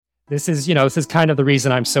This is kind of the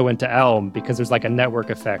reason I'm so into Elm, because there's like a network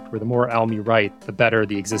effect where the more Elm you write, the better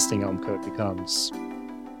the existing Elm code becomes.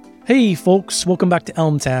 Hey folks, welcome back to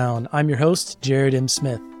Elm Town. I'm your host, Jared M.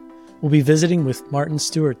 Smith. We'll be visiting with Martin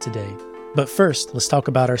Stewart today. But first, let's talk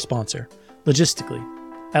about our sponsor, Logistically.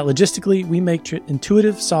 At Logistically, we make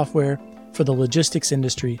intuitive software for the logistics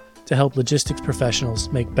industry to help logistics professionals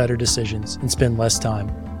make better decisions and spend less time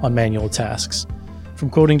on manual tasks. From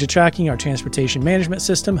quoting to tracking, our transportation management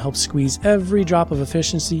system helps squeeze every drop of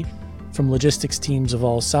efficiency from logistics teams of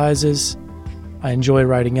all sizes. I enjoy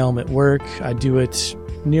writing Elm at work. I do it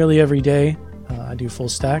nearly every day. I do full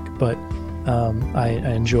stack, but I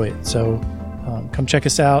enjoy it. So come check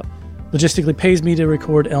us out. Logistically pays me to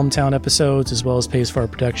record Elm Town episodes, as well as pays for our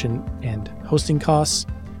production and hosting costs.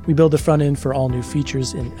 We build the front end for all new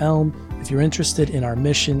features in Elm. If you're interested in our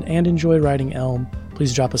mission and enjoy writing Elm,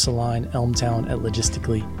 please drop us a line,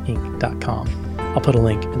 elmtown@logisticallyinc.com. I'll put a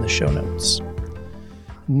link in the show notes.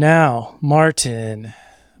 Now, Martin.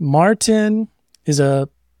 Martin is a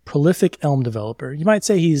prolific Elm developer. You might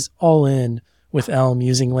say he's all in with Elm,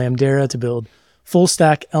 using Lambdera to build full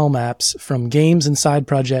stack Elm apps from games and side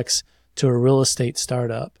projects to a real estate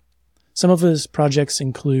startup. Some of his projects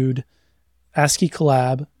include ASCII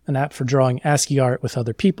Collab, an app for drawing ASCII art with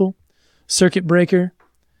other people, Circuit Breaker,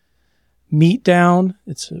 Meetdown,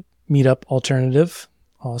 it's a meetup alternative,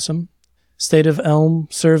 awesome, State of Elm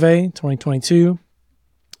Survey 2022,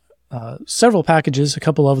 several packages, a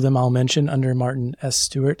couple of them I'll mention under Martin S.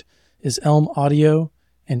 Stewart, is Elm Audio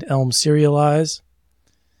and Elm Serialize.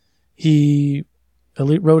 He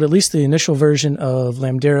wrote at least the initial version of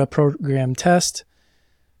Lambdera Program Test.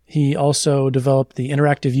 He also developed the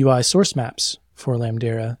interactive UI source maps for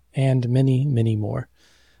Lambdera and many, many more.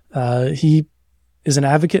 He is an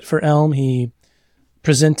advocate for Elm. He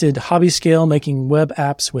presented Hobby Scale, making web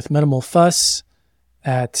apps with minimal fuss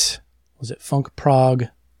at, Funk Prague,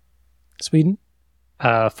 Sweden?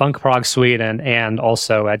 Funk Prague, Sweden, and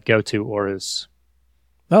also at GoTo Aarhus.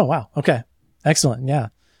 Oh, wow. Okay. Excellent. Yeah.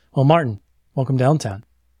 Well, Martin, welcome to Elm Town.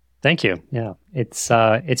 Thank you. Yeah. It's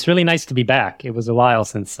really nice to be back. It was a while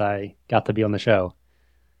since I got to be on the show.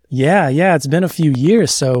 Yeah. It's been a few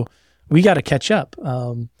years, so we got to catch up.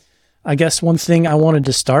 I guess one thing I wanted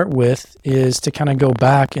to start with is to kind of go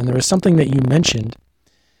back, and there was something that you mentioned,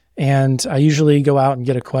 and I usually go out and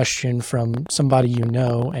get a question from somebody you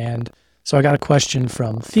know, and so I got a question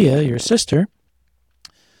from Thea, your sister.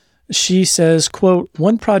 She says, quote,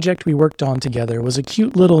 "One project we worked on together was a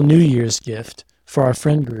cute little New Year's gift for our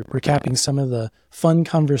friend group, recapping some of the fun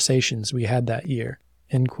conversations we had that year,"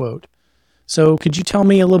 end quote. So could you tell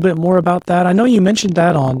me a little bit more about that? I know you mentioned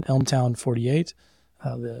that on Elm Town 48,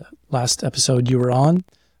 the last episode you were on,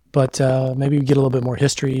 but maybe we get a little bit more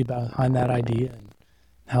history behind that idea and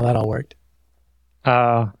how that all worked.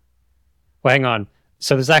 Well, hang on.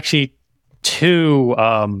 So there's actually two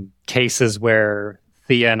cases where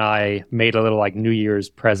Thea and I made a little like New Year's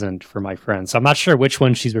present for my friend. So I'm not sure which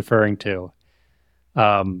one she's referring to.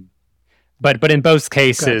 But in both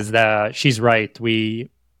cases, she's right. We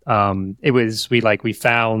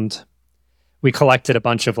collected a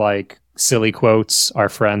bunch of like silly quotes our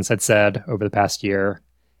friends had said over the past year,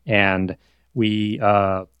 and we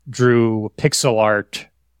drew pixel art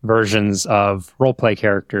versions of roleplay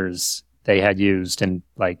characters they had used, and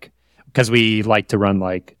like, because we like to run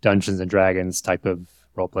like Dungeons and Dragons type of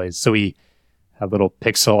roleplays, so we have little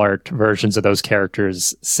pixel art versions of those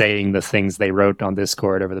characters saying the things they wrote on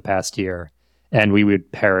Discord over the past year, and we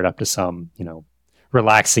would pair it up to some,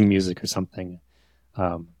 relaxing music or something.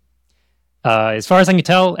 As far as I can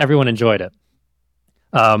tell, everyone enjoyed it.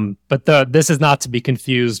 But this is not to be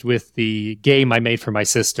confused with the game I made for my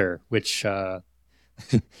sister, which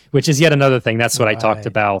is yet another thing. That's what I talked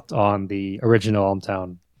about on the original Elm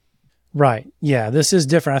Town. Right. Yeah, this is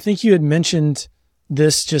different. I think you had mentioned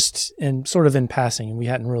this just in passing, and we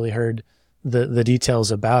hadn't really heard the details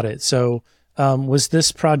about it. So was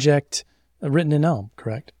this project written in Elm,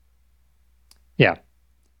 correct? Yeah.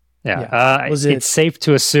 It's safe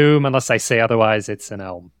to assume, unless I say otherwise, it's an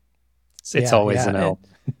Elm. It's always an Elm.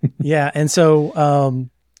 Yeah, and so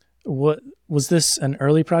what was this an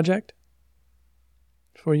early project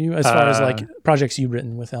for you, as far as like projects you've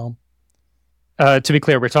written with Elm? To be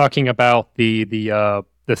clear, we're talking about the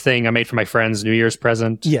thing I made for my friend's New Year's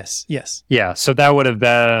present. Yes. Yeah, so that would have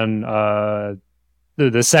been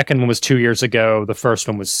the second one was 2 years ago. The first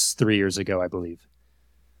one was 3 years ago, I believe.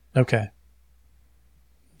 Okay.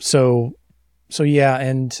 So yeah,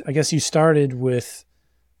 and I guess you started with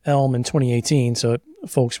Elm in 2018. So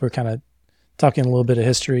folks, we're kind of talking a little bit of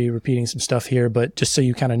history, repeating some stuff here, but just so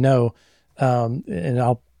you kind of know, and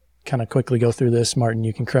I'll kind of quickly go through this. Martin,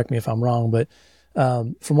 you can correct me if I'm wrong, but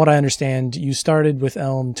from what I understand, you started with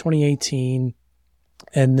Elm 2018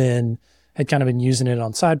 and then had kind of been using it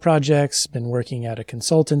on side projects, been working at a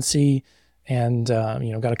consultancy, and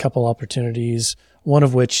got a couple opportunities, one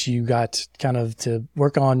of which you got kind of to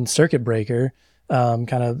work on Circuit Breaker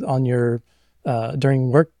kind of on your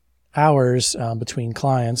during work hours between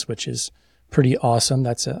clients, which is pretty awesome.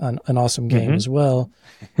 That's an awesome game as well.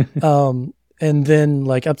 And then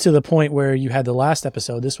like up to the point where you had the last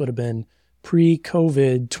episode, this would have been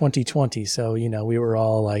pre-COVID 2020. So, we were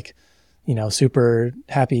all like, super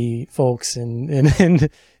happy folks in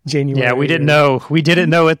January. Yeah, we didn't know. We didn't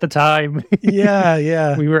know at the time.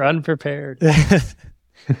 Yeah. We were unprepared.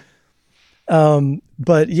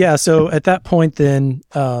 But yeah, so at that point then,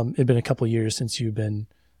 it'd been a couple of years since you've been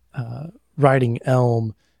writing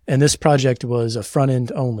Elm, and this project was a front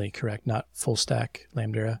end only, correct? Not full stack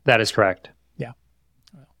Lambda. That is correct. Yeah.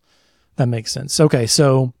 That makes sense. Okay.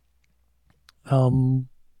 So, so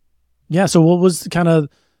what was kind of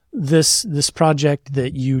this project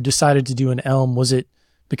that you decided to do in Elm? Was it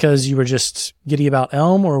because you were just giddy about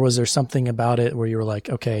Elm, or was there something about it where you were like,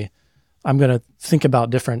 okay, I'm going to think about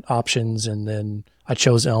different options, and then I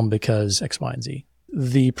chose Elm because X, Y, and Z?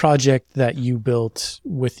 The project that you built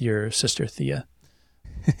with your sister Thea.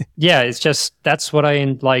 Yeah, it's just, that's what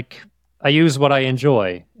I like. I use what I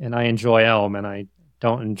enjoy, and I enjoy Elm, and I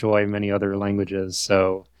don't enjoy many other languages.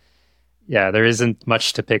 So yeah, there isn't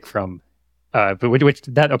much to pick from. But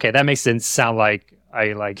that makes it sound like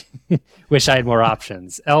I like wish I had more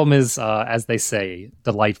options. Elm is, as they say,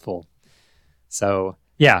 delightful. So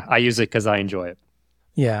yeah, I use it because I enjoy it.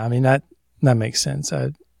 Yeah, I mean that makes sense.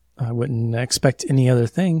 I wouldn't expect any other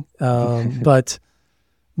thing. But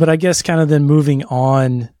I guess kind of then moving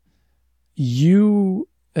on, you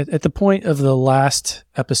at the point of the last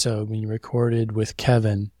episode when you recorded with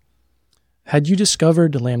Kevin, had you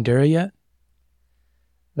discovered Lambda yet?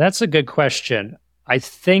 That's a good question. I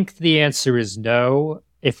think the answer is no.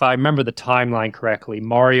 If I remember the timeline correctly,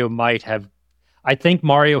 I think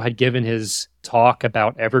Mario had given his talk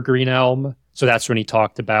about Evergreen Elm. So that's when he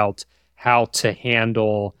talked about how to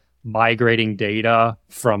handle migrating data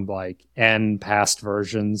from like past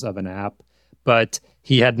versions of an app. But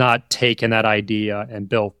he had not taken that idea and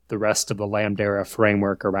built the rest of the Lambda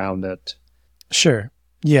framework around it. Sure.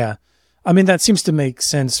 Yeah. I mean, that seems to make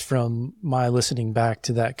sense from my listening back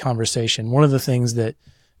to that conversation. One of the things that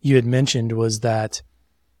you had mentioned was that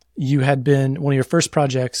you had been, one of your first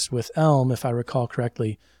projects with Elm, if I recall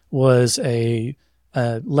correctly, was a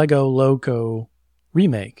Lego Loco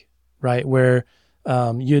remake, right? Where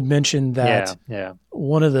you had mentioned that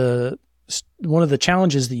one of the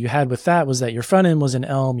challenges that you had with that was that your front end was in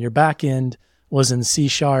Elm, your back end was in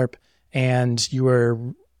C#, and you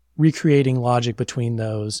were recreating logic between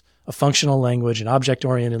those, a functional language, an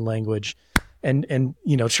object-oriented language, and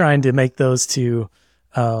trying to make those two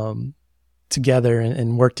together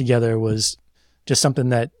and work together was just something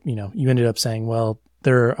that, you ended up saying, well,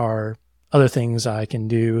 there are other things I can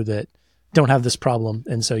do that don't have this problem.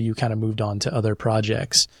 And so you kind of moved on to other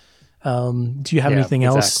projects. Do you have anything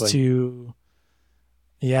else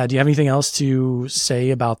to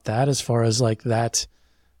say about that as far as like that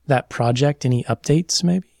project? Any updates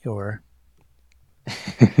maybe, or?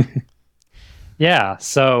 Yeah.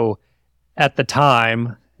 So at the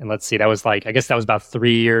time, and let's see, that was like, I guess that was about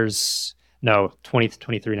 3 years, no,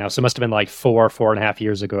 23 now. So it must have been like 4.5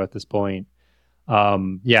 years ago at this point.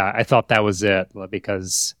 I thought that was it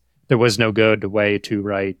because there was no good way to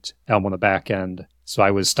write Elm on the back end. So I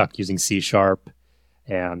was stuck using C#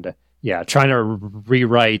 and trying to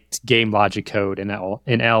rewrite game logic code in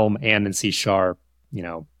Elm and in C#,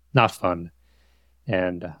 not fun.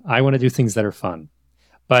 And I want to do things that are fun.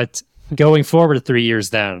 But going forward 3 years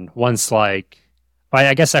then, once I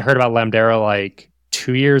guess I heard about Lambda like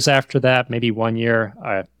 2 years after that, maybe 1 year.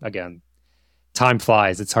 Again, time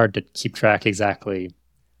flies. It's hard to keep track exactly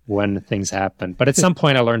when things happen. But at some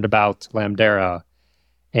point I learned about Lambda,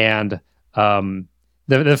 and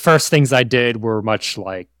the first things I did were much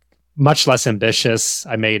less ambitious.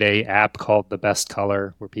 I made a app called The Best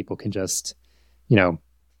Color where people can just,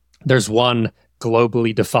 there's one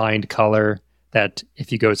globally defined color that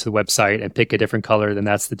if you go to the website and pick a different color, then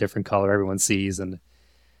that's the different color everyone sees, and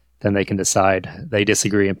then they can decide they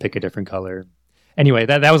disagree and pick a different color. Anyway,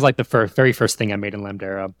 that was like the very first thing I made in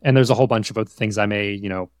Lambda. And there's a whole bunch of other things I made.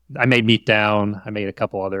 I made Meet Down. I made a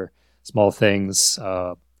couple other small things.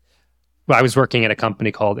 I was working at a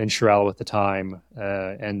company called Insurel at the time,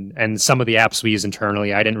 and some of the apps we use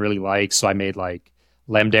internally I didn't really like, so I made like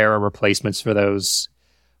Lambda replacements for those.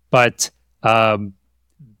 But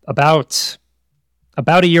about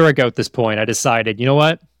about a year ago at this point, I decided, you know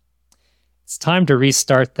what? It's time to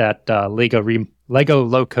restart that Lego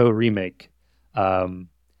Loco remake.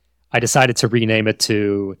 I decided to rename it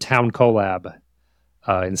to Town Collab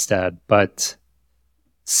instead, but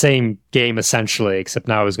same game essentially, except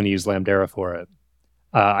now I was going to use Lambdera for it.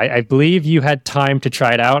 I believe you had time to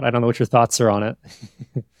try it out. I don't know what your thoughts are on it.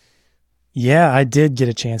 Yeah, I did get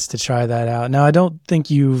a chance to try that out. Now, I don't think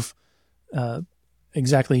you've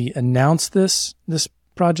exactly announced this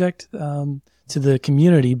project to the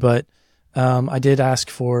community, but I did ask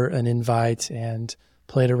for an invite and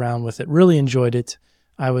played around with it. Really enjoyed it.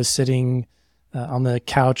 I was sitting on the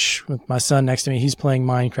couch with my son next to me. He's playing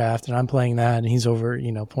Minecraft, and I'm playing that, and he's over,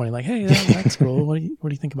 pointing like, "Hey, that's cool. What do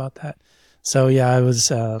you think about that?" So yeah, I was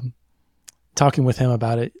talking with him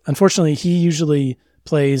about it. Unfortunately, he usually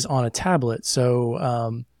plays on a tablet,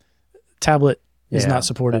 so tablet is not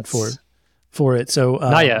supported for it. So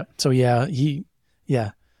not yet. So yeah,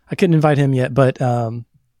 I couldn't invite him yet, but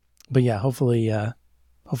yeah, hopefully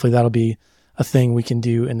that'll be a thing we can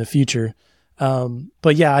do in the future.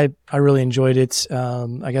 But yeah, I really enjoyed it.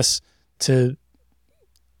 I guess to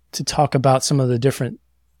talk about some of the different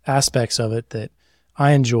aspects of it that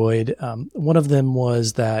I enjoyed. One of them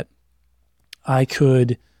was that I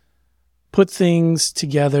could put things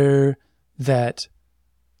together that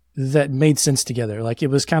made sense together. Like it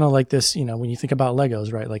was kind of like this, when you think about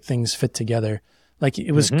Legos, right? Like things fit together. Like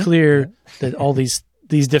it was clear that all these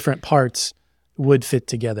different parts would fit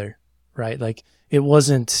together, right? Like it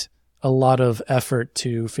wasn't a lot of effort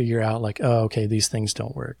to figure out like, oh, okay, these things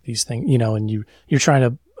don't work. These things, and you're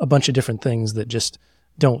trying a bunch of different things that just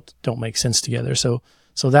don't make sense together. So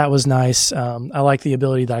that was nice. I like the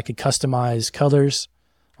ability that I could customize colors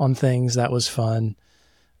on things. That was fun.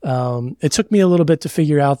 It took me a little bit to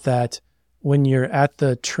figure out that when you're at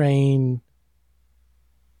the train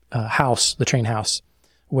house,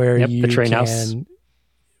 where you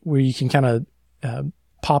can kind of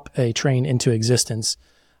pop a train into existence.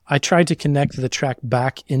 I tried to connect the track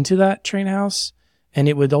back into that train house, and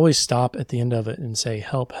it would always stop at the end of it and say,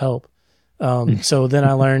 "Help, help." So then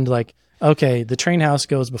I learned like, okay, the train house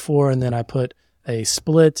goes before, and then I put a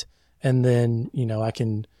split, and then, I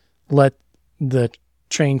can let the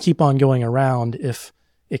train keep on going around if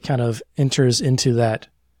it kind of enters into that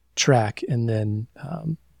track and then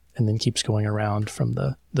keeps going around from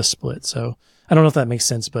the split. So I don't know if that makes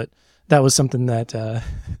sense, but that was something that,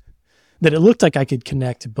 that it looked like I could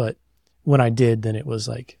connect, but when I did, then it was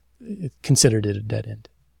like, it considered it a dead end.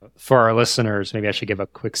 For our listeners, maybe I should give a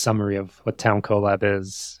quick summary of what Town Collab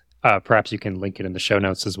is. Perhaps you can link it in the show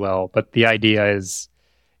notes as well. But the idea is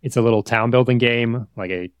it's a little town building game,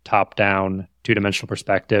 like a top-down, two-dimensional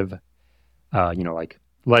perspective, like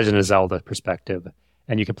Legend of Zelda perspective.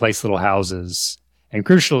 And you can place little houses. And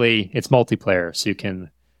crucially, it's multiplayer, so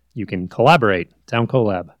you can collaborate, Town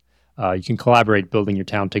Collab. You can collaborate building your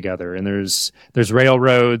town together. And there's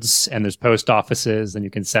railroads and there's post offices, and you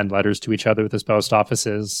can send letters to each other with those post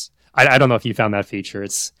offices. I don't know if you found that feature.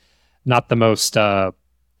 It's not the most... a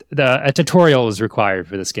tutorial is required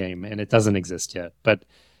for this game, and it doesn't exist yet. But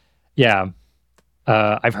yeah,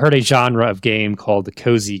 I've heard a genre of game called the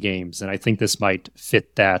cozy games, and I think this might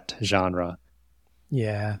fit that genre.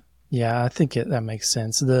 Yeah, I think that makes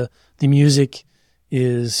sense. The music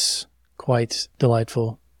is quite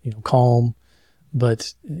delightful, calm,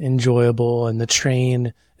 but enjoyable, and the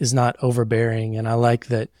train is not overbearing. And I like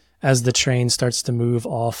that as the train starts to move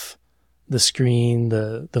off the screen,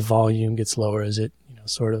 the volume gets lower as it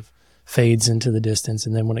sort of fades into the distance,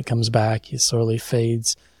 and then when it comes back, it slowly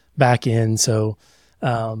fades back in. So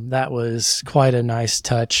that was quite a nice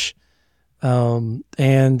touch. And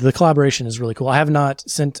the collaboration is really cool. I have not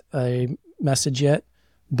sent a message yet,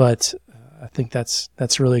 but I think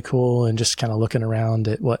that's really cool. And just kind of looking around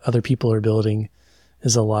at what other people are building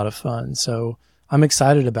is a lot of fun. So I'm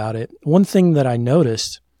excited about it. One thing that I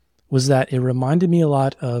noticed was that it reminded me a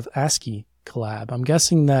lot of ASCII collab. I'm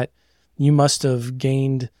guessing that you must have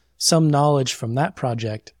gained some knowledge from that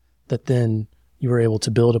project that then you were able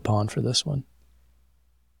to build upon for this one.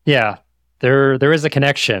 Yeah, there is a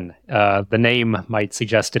connection. The name might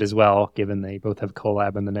suggest it as well, given they both have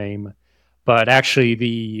collab in the name. But actually,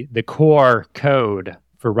 the core code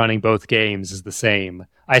for running both games is the same.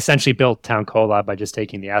 I essentially built Town Collab by just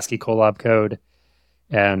taking the ASCII collab code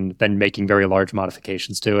and then making very large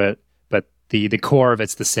modifications to it. But the core of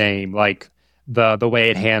it's the same. Like the way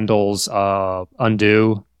it handles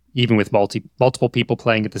undo, even with multiple people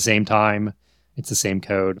playing at the same time, it's the same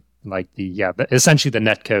code. Like essentially the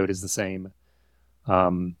net code is the same.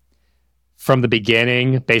 From the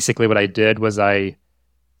beginning, basically what I did was I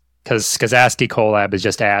because ASCII Colab is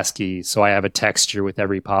just ASCII, so I have a texture with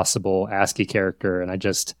every possible ASCII character, and I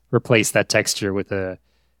just replace that texture with the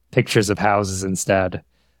pictures of houses instead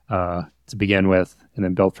to begin with, and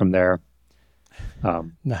then build from there.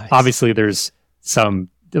 Nice. Obviously, there's some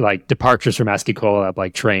like departures from ASCII Colab,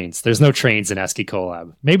 like trains. There's no trains in ASCII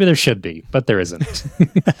Colab. Maybe there should be, but there isn't.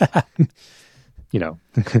 You know.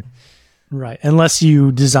 Right, unless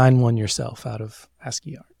you design one yourself out of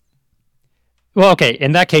ASCII art. Well, okay.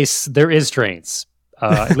 In that case, there is trains.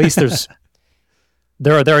 At least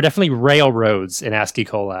there are definitely railroads in ASCII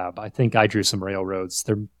Colab. I think I drew some railroads.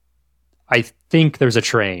 I think there's a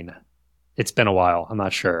train. It's been a while. I'm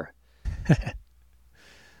not sure.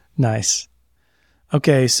 Nice.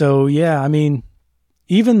 Okay, so yeah, I mean,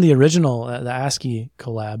 even the original, the ASCII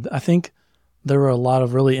Colab, I think there were a lot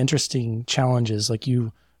of really interesting challenges, like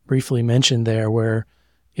you briefly mentioned there, where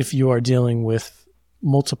if you are dealing with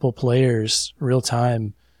multiple players real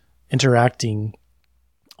time interacting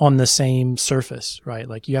on the same surface, right?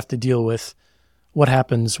 Like you have to deal with what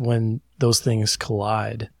happens when those things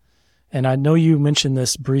collide. And I know you mentioned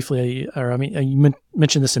this briefly, or I mean, you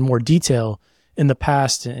mentioned this in more detail in the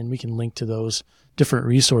past, and we can link to those different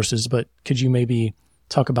resources, but could you maybe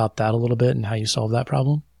talk about that a little bit and how you solve that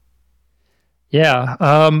problem? Yeah.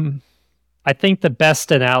 I think the best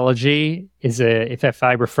analogy is if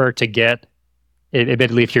I refer to Git.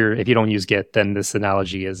 Admittedly, if you don't use Git, then this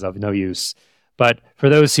analogy is of no use. But for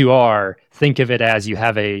those who are, think of it as you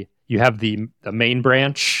have the main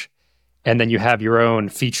branch, and then you have your own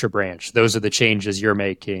feature branch. Those are the changes you're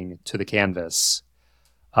making to the canvas.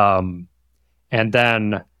 And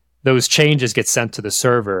then those changes get sent to the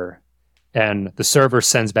server, and the server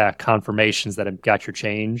sends back confirmations that it got your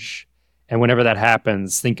change. And whenever that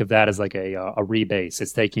happens, think of that as like a rebase.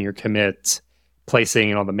 It's taking your commit, placing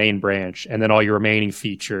it on the main branch, and then all your remaining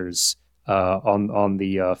features on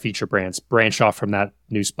the feature branch off from that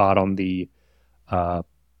new spot on the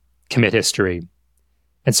commit history.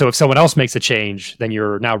 And so if someone else makes a change, then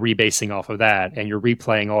you're now rebasing off of that, and you're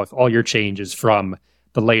replaying all your changes from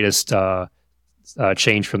the latest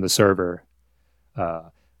change from the server.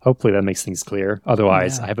 Hopefully that makes things clear.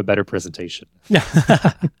 Otherwise, I have a better presentation.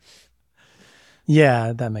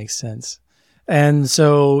 Yeah, that makes sense. And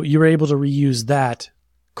so you were able to reuse that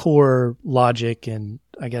core logic and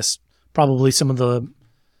I guess probably some of the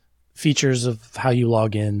features of how you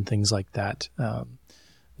log in, things like that.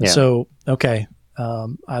 So, okay.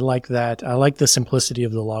 I like that. I like the simplicity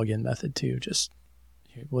of the login method too. Just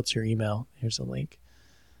what's your email? Here's a link.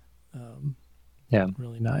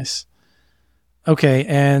 Really nice. Okay.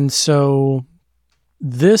 And so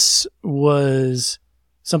this was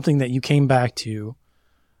something that you came back to.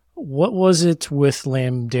 What was it with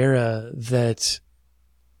Lambdera that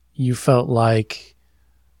you felt like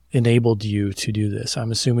enabled you to do this?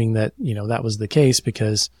 I'm assuming that, that was the case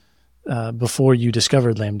because before you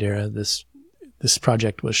discovered Lambdera, this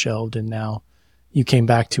project was shelved, and now you came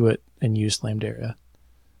back to it and used Lambdera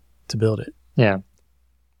to build it. Yeah.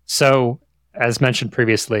 So, as mentioned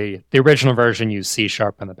previously, the original version used C#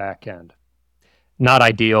 on the back end. Not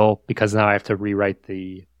ideal because now I have to rewrite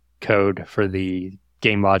the code for the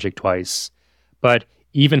game logic twice. But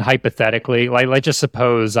even hypothetically, let's just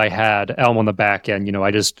suppose I had Elm on the back end.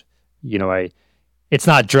 It's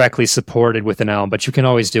not directly supported with an Elm, but you can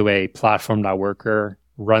always do a platform.worker,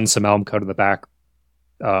 run some Elm code in the back,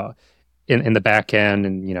 in the back end,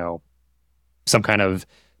 and some kind of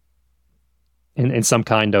in some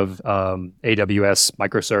kind of AWS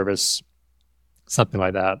microservice, something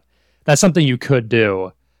like that. That's something you could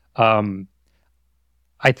do.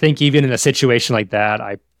 I think even in a situation like that,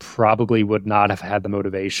 I probably would not have had the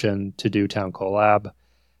motivation to do Town Collab,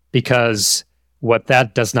 because what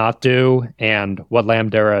that does not do and what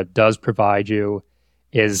Lambdera does provide you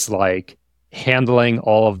is like handling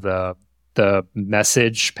all of the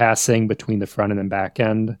message passing between the front end and back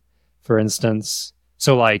end, for instance.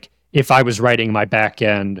 So like if I was writing my back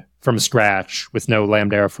end from scratch with no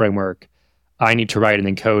Lambdera framework, I need to write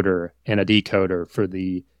an encoder and a decoder for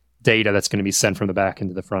the data that's going to be sent from the back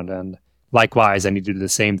end to the front end. Likewise, I need to do the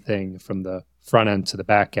same thing from the front end to the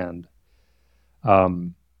back end.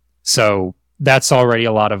 So that's already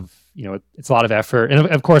a lot of, it's a lot of effort. And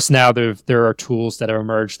of course, now there are tools that have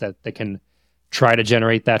emerged that they can try to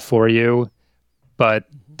generate that for you, but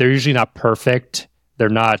they're usually not perfect. They're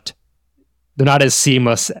not as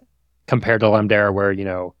seamless compared to Lambdera, where,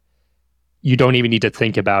 you don't even need to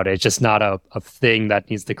think about it. It's just not a thing that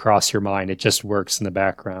needs to cross your mind. It just works in the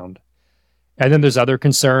background. And then there's other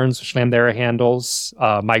concerns which Lambdera handles.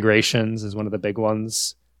 Migrations is one of the big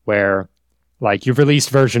ones, where like you've released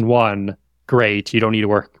version 1, great. You don't need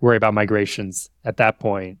to worry about migrations at that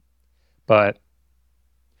point. But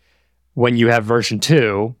when you have version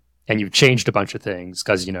 2 and you've changed a bunch of things,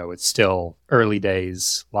 because, it's still early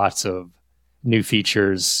days, lots of new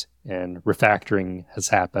features and refactoring has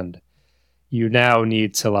happened, you now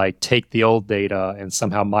need to like take the old data and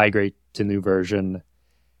somehow migrate to new version.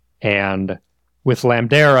 And with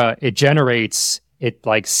Lambdera, it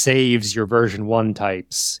like saves your version 1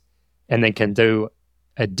 types and then can do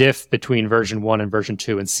a diff between version 1 and version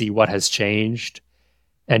 2 and see what has changed,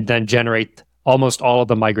 and then generate almost all of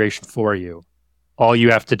the migration for you. All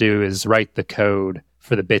you have to do is write the code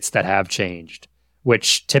for the bits that have changed,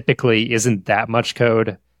 which typically isn't that much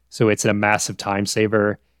code. So it's a massive time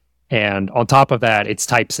saver. And on top of that, it's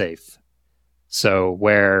type safe. So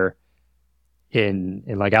where in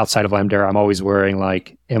like outside of Lambdera, I'm always worrying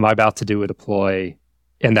like, am I about to do a deploy?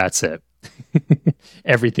 And that's it.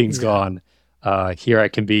 Everything's gone. Here I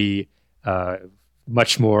can be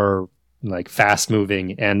much more like fast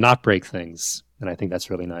moving and not break things. And I think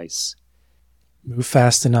that's really nice. Move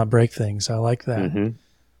fast and not break things. I like that. Mm-hmm.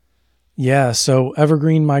 Yeah. So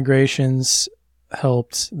evergreen migrations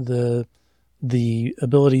helped the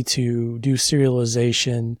ability to do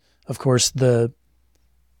serialization. Of course, when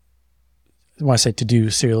I say to do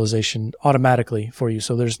serialization automatically for you.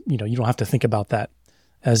 So there's, you don't have to think about that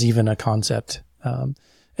as even a concept. And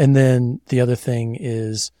then the other thing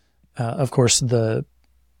is, of course, the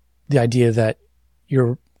idea that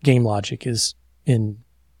your game logic is in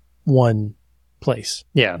one place.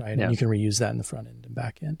 Yeah. Right? Yeah. And you can reuse that in the front end and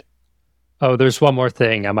back end. Oh, there's one more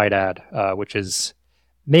thing I might add, which is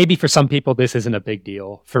maybe for some people this isn't a big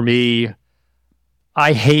deal. For me,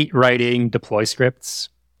 I hate writing deploy scripts.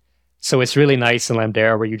 So it's really nice in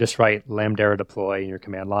Lambdera where you just write Lambdera deploy in your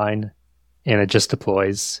command line and it just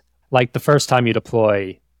deploys. Like the first time you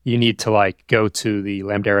deploy, you need to like go to the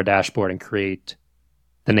Lambdera dashboard and create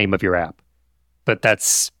the name of your app. But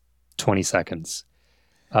that's 20 seconds.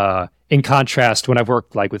 In contrast, when I've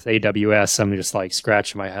worked like with AWS, I'm just like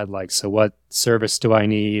scratching my head like, so what service do I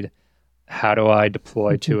need? How do I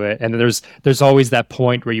deploy to it? And then there's always that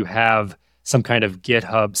point where you have some kind of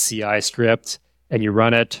GitHub CI script and you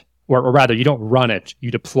run it, or rather you don't run it,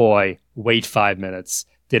 you deploy, wait 5 minutes.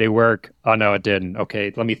 Did it work? Oh no, it didn't.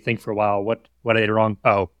 Okay, let me think for a while. What I did wrong?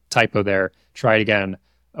 Oh, typo there. Try it again.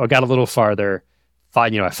 Oh, got a little farther.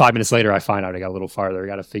 5 minutes later, I find out I got a little farther. I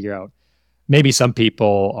got to figure out. Maybe some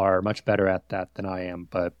people are much better at that than I am,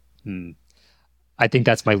 but I think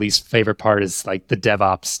that's my least favorite part is like the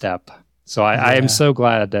DevOps step. So I am so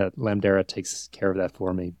glad that Lambdera takes care of that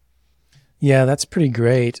for me. Yeah, that's pretty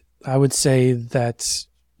great. I would say that,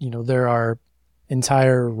 there are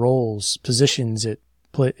entire roles, positions at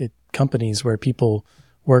companies where people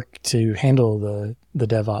work to handle the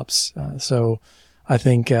DevOps. So I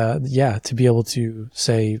think, to be able to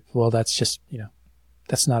say, well, that's just,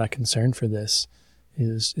 that's not a concern for this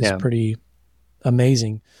is pretty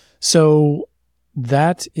amazing. So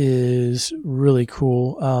that is really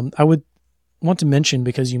cool. I would want to mention,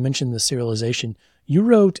 because you mentioned the serialization, you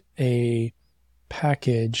wrote a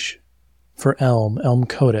package for Elm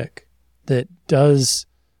Codec, that does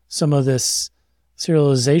some of this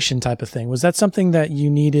serialization type of thing. Was that something that you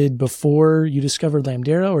needed before you discovered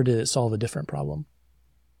Lambdera, or did it solve a different problem?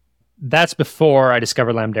 That's before I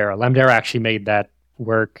discovered Lambdera. Lambdera actually made that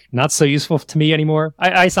work not so useful to me anymore.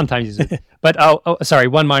 I sometimes use it. But, sorry,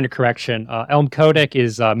 one minor correction. Elm Codec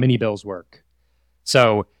is Minibill's work.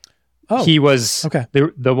 So he was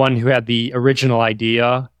the one who had the original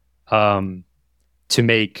idea to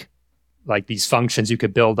make like these functions you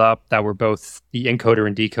could build up that were both the encoder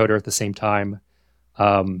and decoder at the same time.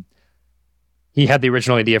 He had the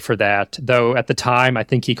original idea for that, though at the time I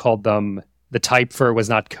think he called them, the type for it was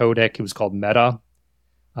not codec, it was called meta.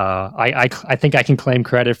 I think I can claim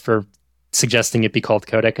credit for suggesting it be called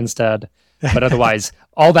codec instead, but otherwise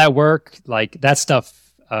all that work, like that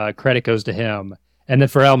stuff, credit goes to him. And then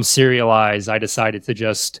for Elm Serialize, I decided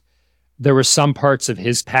to there were some parts of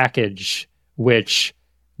his package which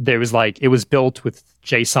there was like, it was built with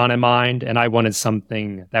JSON in mind, and I wanted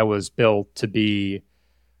something that was built to be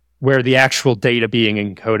where the actual data being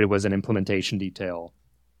encoded was an implementation detail.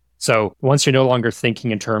 So once you're no longer thinking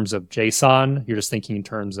in terms of JSON, you're just thinking in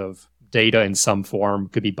terms of data in some form,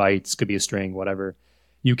 could be bytes, could be a string, whatever.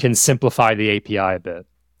 You can simplify the API a bit.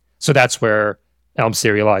 So that's where Elm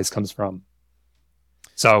Serialize comes from.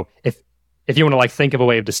 So if you want to like think of a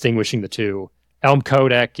way of distinguishing the two, Elm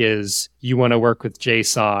Codec is you want to work with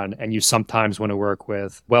JSON and you sometimes want to work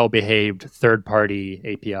with well-behaved third-party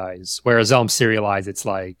APIs. Whereas Elm Serialize, it's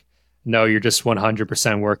like, no, you're just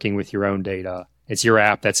 100% working with your own data. It's your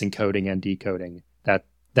app that's encoding and decoding.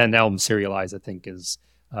 Then Elm Serialize, I think, is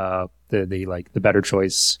the better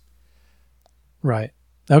choice. Right.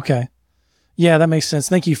 Okay. Yeah, that makes sense.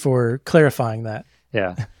 Thank you for clarifying that.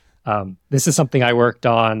 Yeah. This is something I worked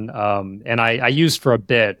on, and I used for a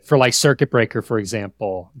bit for like Circuit Breaker, for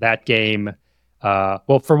example. That game,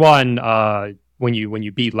 well, for one, when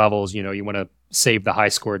you beat levels, you want to save the high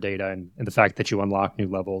score data and the fact that you unlock new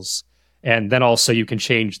levels, and then also you can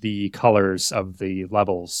change the colors of the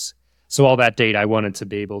levels. So all that data I wanted to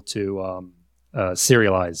be able to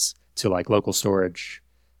serialize to like local storage.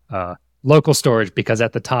 Local storage because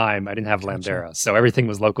at the time I didn't have Lambda, so everything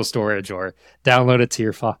was local storage or download it to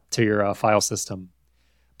your file system.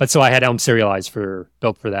 But so I had Elm Serialize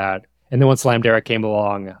built for that, and then once Lambda came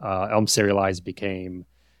along, Elm Serialize became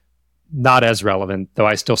not as relevant, though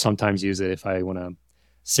I still sometimes use it if I want to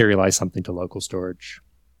serialize something to local storage.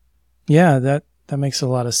 Yeah, that makes a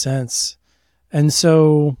lot of sense. And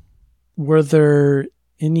so, were there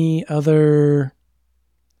any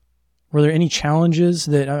challenges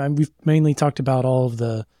that we've mainly talked about all of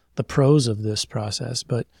the pros of this process,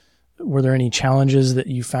 but were there any challenges that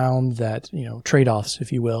you found that, trade-offs,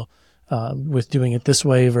 if you will, with doing it this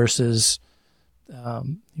way versus,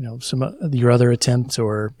 some of your other attempts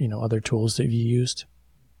or, other tools that you used?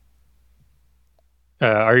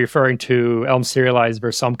 Are you referring to Elm Serialize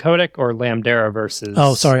versus Elm Codec or Lambda versus...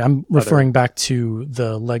 Oh, sorry. I'm referring back to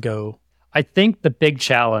the Lego. I think the big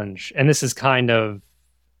challenge, and this is kind of,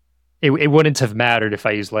 it wouldn't have mattered if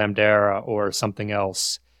I used Lambda or something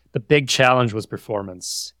else. The big challenge was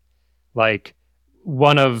performance. Like,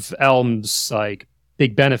 one of Elm's like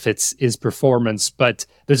big benefits is performance, but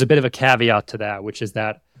there's a bit of a caveat to that, which is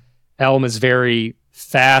that Elm is very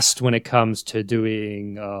fast when it comes to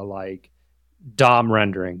doing like DOM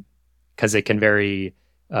rendering, because it can very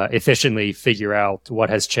efficiently figure out what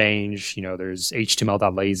has changed. There's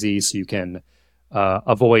HTML.lazy, so you can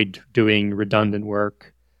avoid doing redundant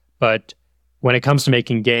work. But when it comes to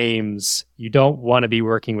making games, you don't want to be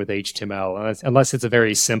working with HTML unless it's a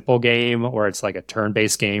very simple game or it's like a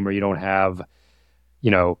turn-based game where you don't have,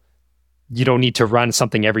 you don't need to run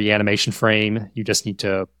something every animation frame. You just need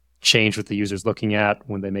to change what the user's looking at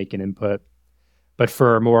when they make an input. But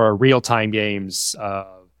for more real-time games,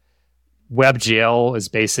 WebGL is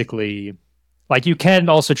basically, like, you can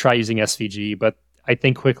also try using SVG, but I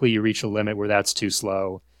think quickly you reach a limit where that's too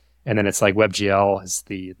slow. And then it's like WebGL is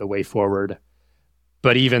the way forward.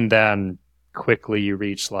 But even then, quickly you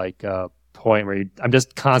reach like a point where I'm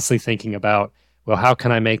just constantly thinking about, well, how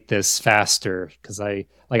can I make this faster? Because I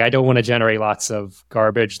don't want to generate lots of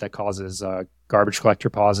garbage that causes garbage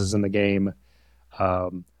collector pauses in the game.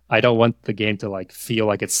 I don't want the game to like feel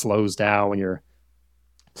like it slows down when you're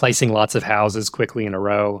placing lots of houses quickly in a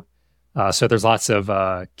row. So there's lots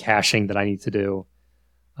of caching that I need to do.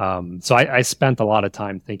 So I spent a lot of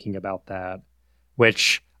time thinking about that,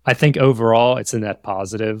 which I think overall it's a net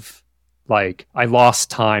positive. Like, I lost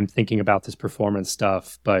time thinking about this performance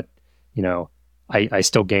stuff, but, I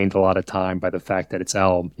still gained a lot of time by the fact that it's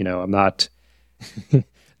Elm. I'm not,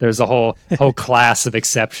 there's a whole class of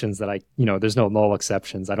exceptions that there's no null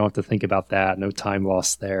exceptions. I don't have to think about that. No time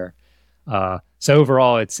lost there. So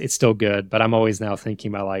overall it's still good, but I'm always now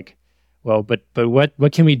thinking about like, well, but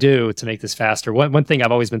what can we do to make this faster? One thing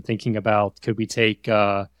I've always been thinking about, could we take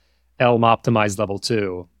Elm Optimized Level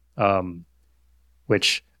 2,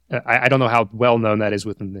 which I don't know how well known that is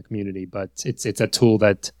within the community, but it's a tool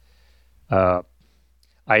that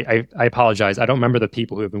I apologize. I don't remember the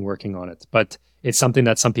people who have been working on it, but it's something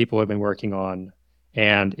that some people have been working on,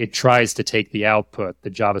 and it tries to take the output,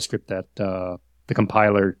 the JavaScript that the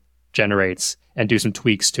compiler generates, and do some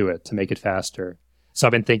tweaks to it to make it faster. So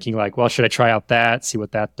I've been thinking like, well, should I try out that, see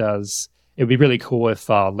what that does? It would be really cool if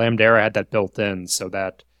Lambda had that built in so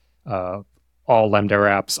that all Lambda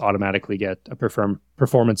apps automatically get a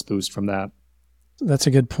performance boost from that. That's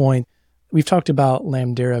a good point. We've talked about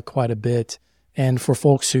Lambda quite a bit. And for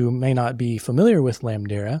folks who may not be familiar with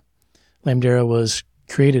Lambda was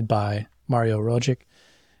created by Mario Rogic.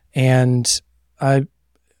 And I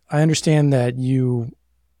understand that you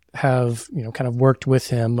have, kind of worked with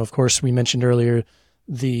him. Of course, we mentioned earlier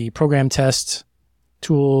the program test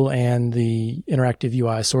tool and the interactive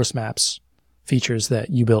UI source maps features that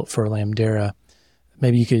you built for Lambda.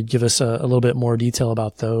 Maybe you could give us a little bit more detail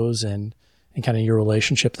about those and kind of your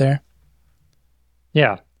relationship there.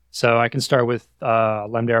 Yeah. So I can start with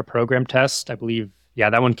Lambda program test. I believe,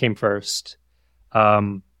 that one came first.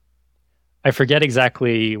 I forget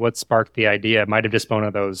exactly what sparked the idea. It might have just been one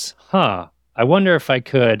of those, I wonder if I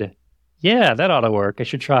could, that ought to work. I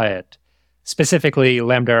should try it. Specifically,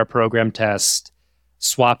 Lambda program test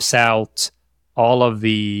swaps out all of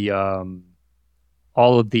the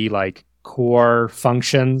like core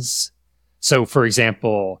functions. So, for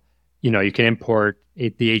example, you can import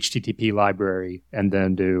the HTTP library and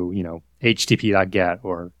then do, http.get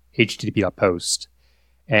or http.post.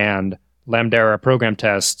 And Lambda program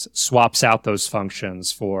test swaps out those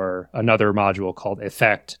functions for another module called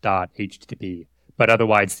effect.http. But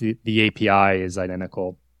otherwise, the API is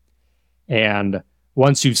identical. And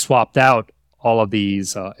once you've swapped out all of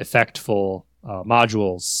these effectful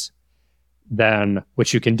modules, then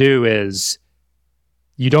what you can do is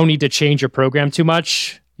you don't need to change your program too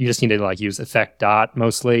much. You just need to use effect dot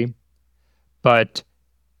mostly. But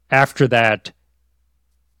after that,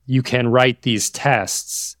 you can write these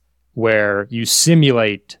tests where you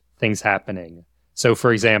simulate things happening. So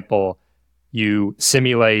for example, you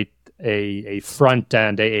simulate a front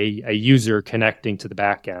end, a user connecting to the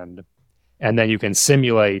back end, and then you can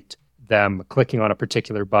simulate them clicking on a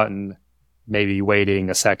particular button, maybe waiting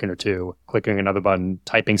a second or two, clicking another button,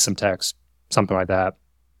 typing some text, something like that.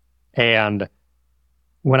 And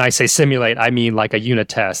when I say simulate, I mean like a unit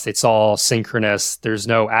test. It's all synchronous. There's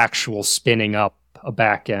no actual spinning up a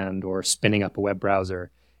backend or spinning up a web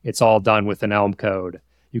browser. It's all done with an Elm code.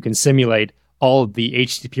 You can simulate all of the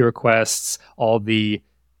HTTP requests, all the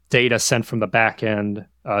data sent from the backend,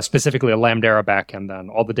 specifically a Lambda backend then,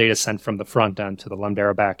 all the data sent from the front end to the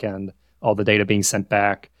Lambda backend, all the data being sent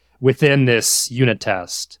back within this unit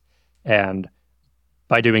test. And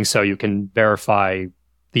by doing so, you can verify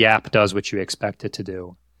the app does what you expect it to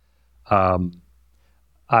do. I'm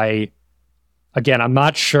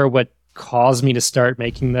not sure what caused me to start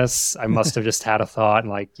making this. I must have just had a thought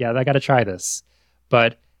and I got to try this.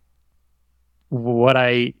 But what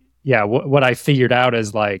I figured out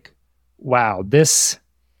is wow, this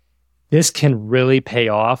can really pay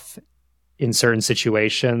off in certain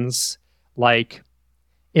situations. Like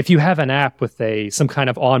if you have an app with some kind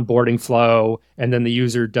of onboarding flow and then the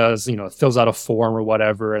user does, fills out a form or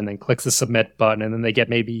whatever and then clicks the submit button and then they get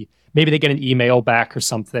maybe they get an email back or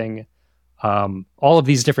something, all of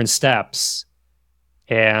these different steps,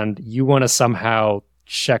 and you want to somehow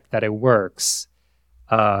check that it works.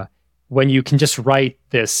 When you can just write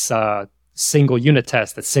this single unit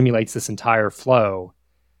test that simulates this entire flow,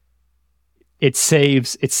 it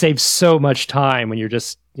saves so much time when you're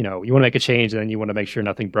just, you want to make a change and then you want to make sure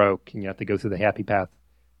nothing broke and you have to go through the happy path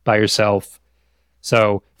by yourself.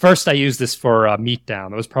 So first I used this for Meetdown.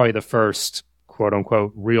 That was probably the first quote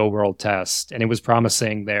unquote real world test, and it was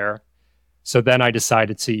promising there. So then I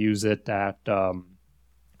decided to use it at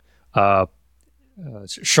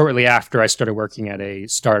shortly after I started working at a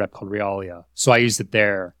startup called Realia. So I used it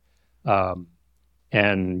there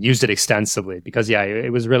and used it extensively because,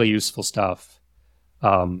 it was really useful stuff.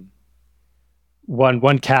 One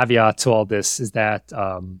caveat to all this is that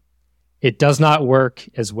it does not work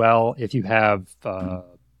as well if you have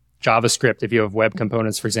JavaScript, if you have web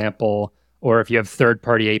components, for example, or if you have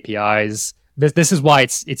third-party APIs. This is why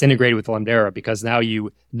it's integrated with Lambda, because now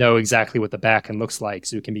you know exactly what the backend looks like,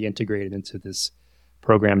 so it can be integrated into this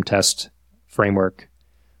program test framework.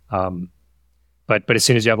 But as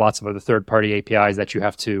soon as you have lots of other third-party APIs that you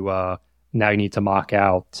have to now you need to mock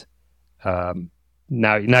out,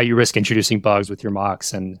 now you risk introducing bugs with your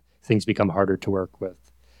mocks and things become harder to work with.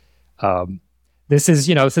 This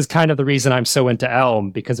is kind of the reason I'm so into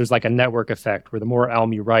Elm, because there's like a network effect where the more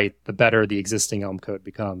Elm you write, the better the existing Elm code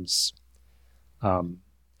becomes.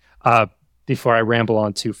 Before I ramble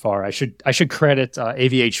on too far, I should credit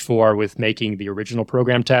AVH4 with making the original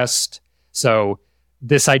program test. So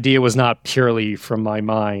this idea was not purely from my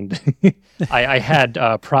mind. I had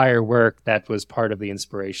prior work that was part of the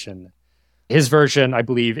inspiration. His version, I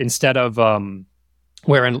believe, instead of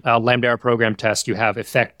where in Lambda program test you have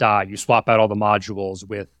effect dot, you swap out all the modules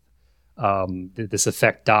with this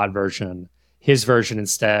effect dot version. His version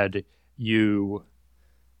instead, you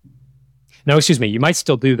might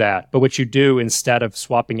still do that, but what you do instead of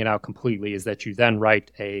swapping it out completely is that you then write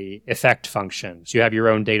a effect function. So you have your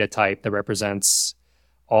own data type that represents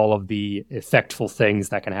all of the effectful things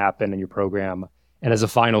that can happen in your program. And as a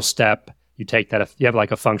final step, you have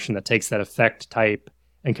like a function that takes that effect type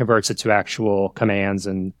and converts it to actual commands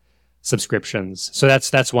and subscriptions. So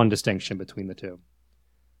that's one distinction between the two.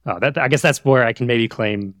 I guess that's where I can maybe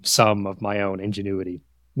claim some of my own ingenuity.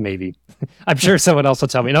 Maybe. I'm sure someone else will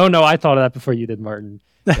tell me, no, I thought of that before you did, Martin.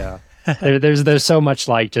 Yeah. There's so much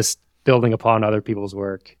like just building upon other people's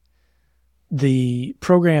work. The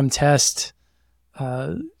program test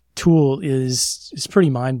tool is pretty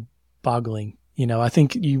mind-boggling. I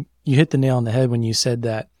think you hit the nail on the head when you said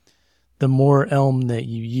that the more Elm that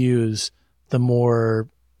you use, the more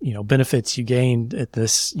benefits you gain at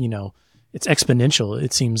this. It's exponential,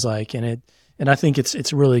 it seems like, and I think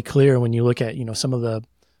it's really clear when you look at some of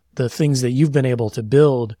the things that you've been able to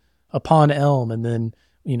build upon Elm. And then,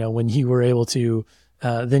 when you were able to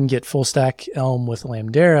then get full stack Elm with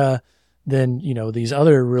Lambdera, then, these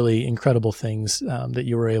other really incredible things that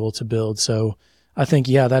you were able to build. So I think,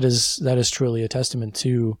 that is truly a testament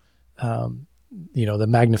to, the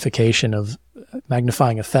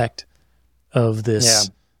magnifying effect of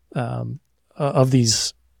this, of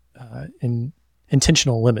these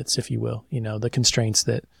intentional limits, if you will, the constraints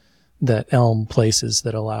that Elm places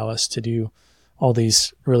that allow us to do all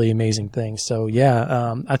these really amazing things. So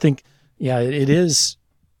I think, it is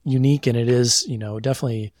unique, and it is,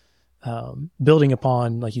 definitely building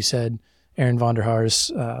upon, like you said, Aaron von der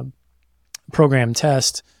Haar's program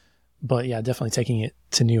test, but definitely taking it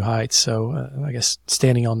to new heights. So I guess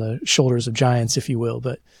standing on the shoulders of giants, if you will,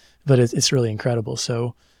 but it's really incredible.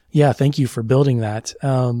 So thank you for building that.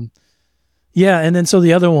 And then so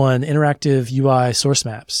the other one, interactive UI source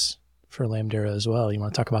maps for Lambdera as well. You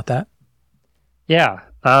want to talk about that? Yeah.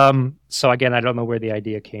 So again, I don't know where the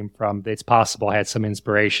idea came from. It's possible I had some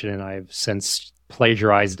inspiration and I've since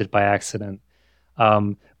plagiarized it by accident.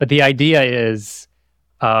 But the idea is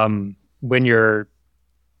when you're,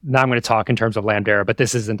 now I'm going to talk in terms of Lambdera, but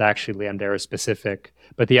this isn't actually Lambdera specific.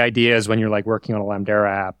 But the idea is when you're like working on a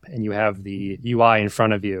Lambdera app and you have the UI in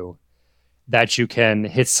front of you, that you can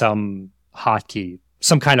hit some hotkey,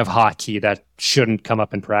 some kind of hotkey that shouldn't come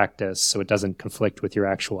up in practice, so it doesn't conflict with your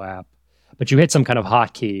actual app. But you hit some kind of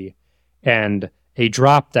hotkey and a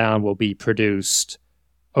drop down will be produced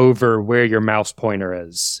over where your mouse pointer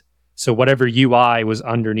is. So whatever UI was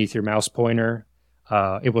underneath your mouse pointer,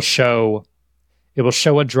 it will show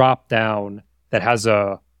a drop down that has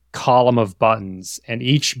a column of buttons, and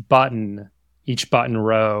each button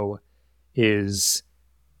row is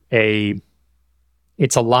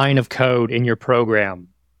it's a line of code in your program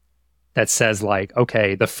that says like,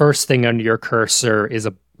 okay, the first thing under your cursor is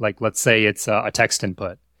let's say it's a text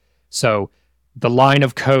input. So the line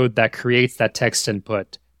of code that creates that text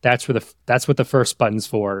input, that's what the first button's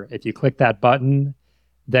for. If you click that button,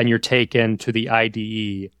 then you're taken to the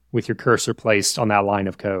IDE with your cursor placed on that line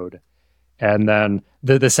of code. And then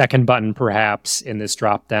the second button, perhaps, in this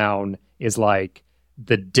drop down is like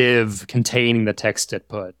the div containing the text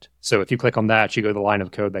input. So if you click on that, you go to the line of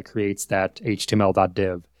code that creates that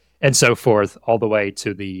html.div, and so forth, all the way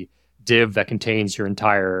to the div that contains your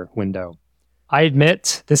entire window. I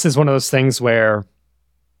admit this is one of those things where,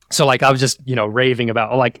 so like I was just, raving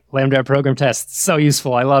about, Lambda program tests, so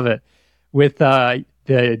useful, I love it. With the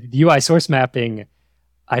UI source mapping,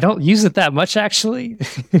 I don't use it that much, actually.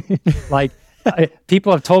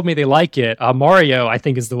 People have told me they like it. Mario, I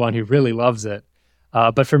think, is the one who really loves it.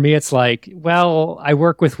 But for me, it's like, well, I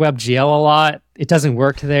work with WebGL a lot. It doesn't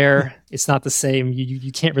work there. It's not the same.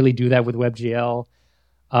 You can't really do that with WebGL.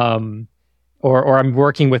 Or I'm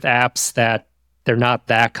working with apps that they're not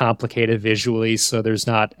that complicated visually, so there's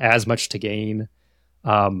not as much to gain.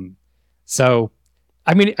 So,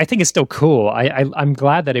 I mean, I think it's still cool. I'm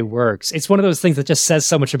glad that it works. It's one of those things that just says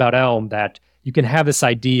so much about Elm, that you can have this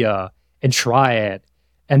idea and try it,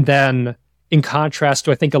 and then in contrast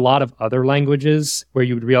to, I think, a lot of other languages where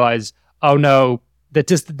you would realize, oh no, that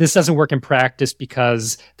this doesn't work in practice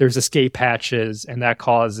because there's escape hatches and that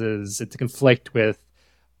causes it to conflict with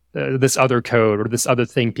this other code or this other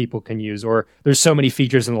thing people can use, or there's so many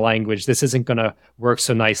features in the language, this isn't going to work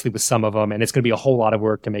so nicely with some of them, and it's going to be a whole lot of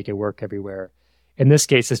work to make it work everywhere. In this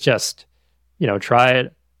case, it's just, try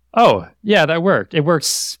it. Oh, yeah, that worked. It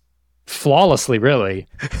works flawlessly, really.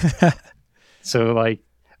 So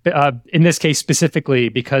in this case specifically,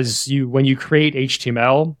 because when you create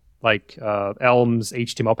HTML, like Elm's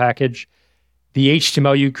HTML package, the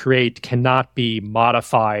HTML you create cannot be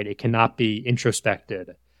modified. It cannot be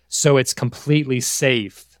introspected. So it's completely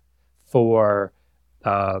safe for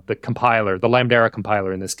the compiler, the Lambdera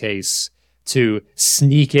compiler in this case, to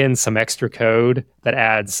sneak in some extra code that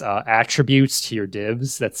adds attributes to your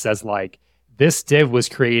divs that says like, this div was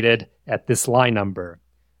created at this line number,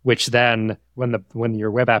 which then when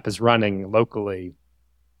your web app is running locally,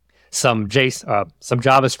 some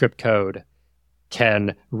JavaScript code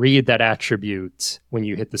can read that attribute when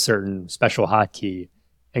you hit the certain special hotkey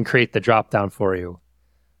and create the dropdown for you.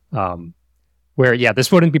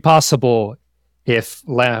 This wouldn't be possible if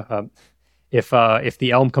the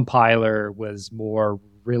Elm compiler was more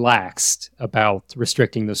relaxed about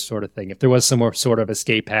restricting this sort of thing. If there was some more sort of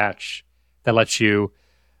escape hatch that lets you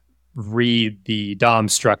read the DOM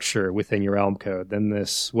structure within your Elm code, then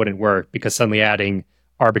this wouldn't work, because suddenly adding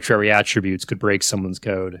arbitrary attributes could break someone's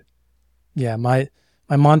code. Yeah, my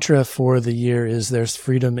mantra for the year is there's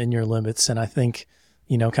freedom in your limits. And I think,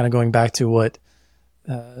 kind of going back to what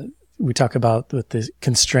we talk about with the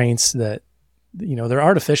constraints that they're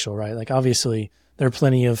artificial, right? Like obviously there are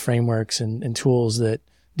plenty of frameworks and tools that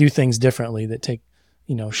do things differently, that take,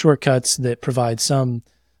 shortcuts that provide some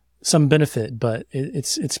benefit, but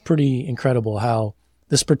it's pretty incredible how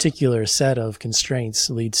this particular set of constraints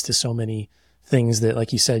leads to so many things that,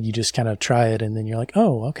 like you said, you just kind of try it and then you're like,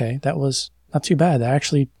 oh, okay, that was not too bad. That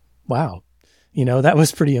actually, wow, that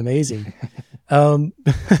was pretty amazing.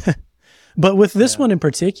 But with this one in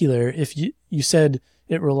particular, if you said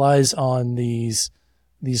it relies on these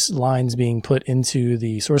lines being put into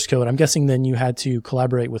the source code, I'm guessing then you had to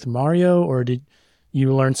collaborate with Mario, or did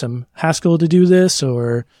you learn some Haskell to do this,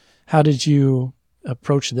 or how did you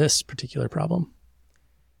approach this particular problem?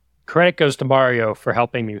 Credit goes to Mario for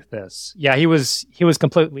helping me with this. Yeah, he was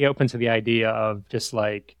completely open to the idea of just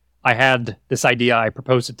like, I had this idea, I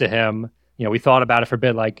proposed it to him. We thought about it for a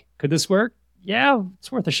bit, like, could this work? Yeah,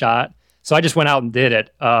 it's worth a shot. So I just went out and did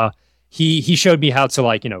it. He showed me how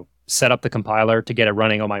to set up the compiler to get it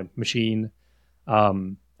running on my machine,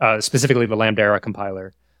 specifically the Lambda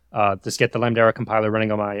compiler. Just get the Lambda compiler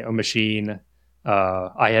running on my own machine.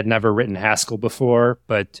 I had never written Haskell before,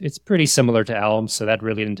 but it's pretty similar to Elm, so that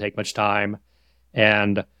really didn't take much time.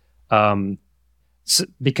 And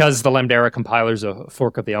because the Lambda compiler is a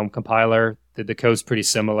fork of the Elm compiler, the code's pretty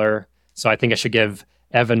similar. So I think I should give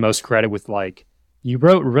Evan most credit with you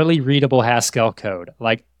wrote really readable Haskell code.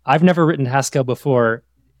 Like, I've never written Haskell before.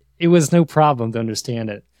 It was no problem to understand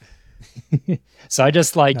it. So I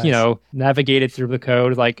just nice. Navigated through the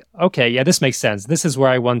code. Like, okay, yeah, this makes sense. This is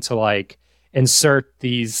where I want to insert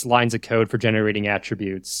these lines of code for generating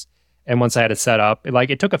attributes. And once I had it set up,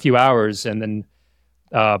 it took a few hours, and then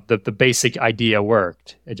the basic idea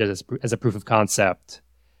worked just as a proof of concept.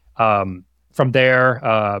 From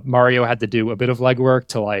there, Mario had to do a bit of legwork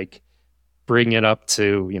to bring it up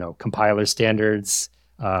to compiler standards,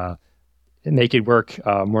 and make it work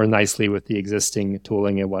more nicely with the existing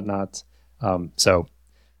tooling and whatnot. So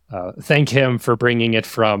thank him for bringing it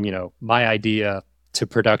from my idea to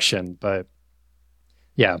production. But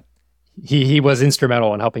yeah, he was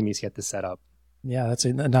instrumental in helping me get this set up. Yeah, that's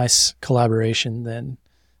a nice collaboration then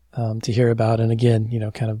to hear about. And again,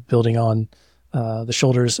 kind of building on the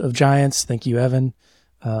shoulders of giants. Thank you, Evan,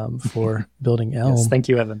 for building Elm. Yes, thank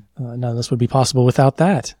you, Evan. None of this would be possible without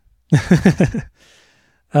that.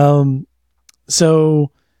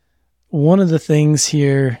 So one of the things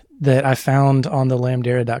here that I found on the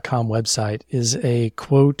lambda.com website is a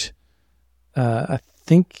quote. I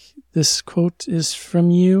think this quote is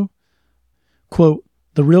from you. Quote,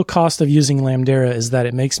 "The real cost of using Lambda is that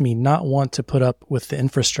it makes me not want to put up with the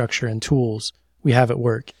infrastructure and tools we have at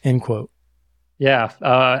work." End quote. Yeah,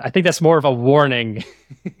 I think that's more of a warning.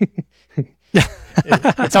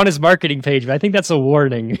 It's on his marketing page, but I think that's a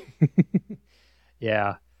warning.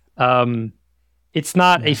 Yeah. It's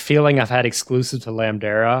not a feeling I've had exclusive to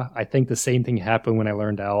Lambda. I think the same thing happened when I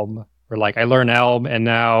learned Elm. Or I learned Elm, and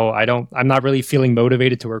now I'm not really feeling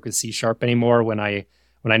motivated to work with C# anymore when I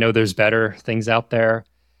know there's better things out there.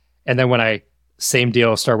 And then when same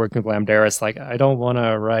deal, start working with Lambda, it's I don't want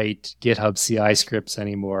to write GitHub CI scripts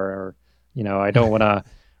anymore, or I don't want to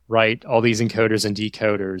write all these encoders and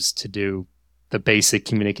decoders to do the basic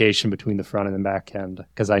communication between the front end and back end,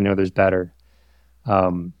 because I know there's better.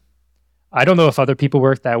 I don't know if other people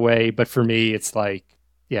work that way, but for me, it's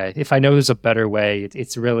if I know there's a better way,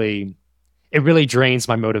 it really drains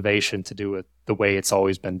my motivation to do it the way it's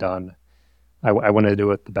always been done. I want to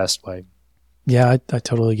do it the best way. Yeah, I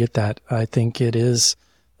totally get that. I think it is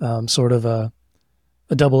sort of a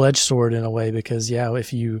double-edged sword in a way, because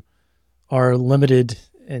if you are limited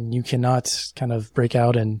and you cannot kind of break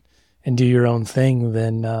out and do your own thing,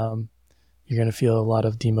 then you're going to feel a lot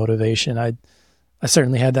of demotivation. I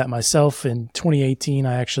certainly had that myself. In 2018,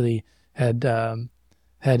 I actually had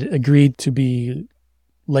agreed to be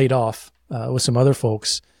laid off with some other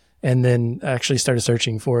folks, and then actually started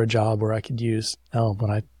searching for a job where I could use Elm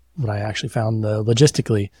when I actually found the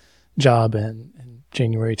Logistically job in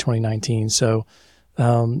January 2019. So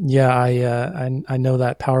I know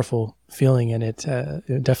that powerful feeling, and it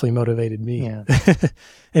definitely motivated me. Yeah.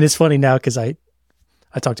 And it's funny now because I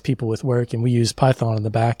talk to people with work, and we use Python on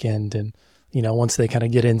the back end, and once they kind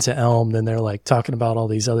of get into Elm, then they're talking about all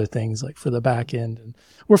these other things for the back end, and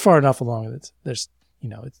we're far enough along that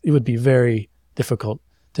it would be very difficult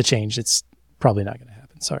to change. It's probably not going to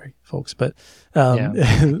happen. Sorry, folks. But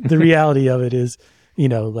the reality of it is,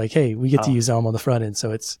 hey, we get to use Elm on the front end.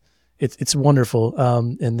 So it's wonderful.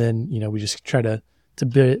 And then, we just try to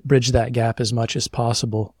bridge that gap as much as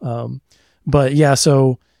possible. But yeah,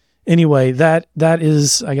 so anyway, that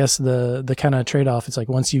is, I guess, the kind of trade-off. It's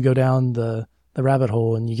once you go down the rabbit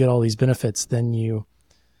hole and you get all these benefits, then you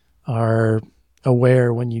are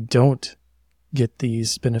aware when you don't get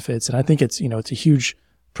these benefits. And I think it's a huge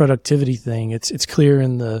productivity thing. It's clear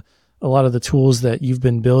in a lot of the tools that you've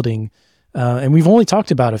been building. And we've only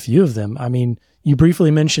talked about a few of them. I mean, you briefly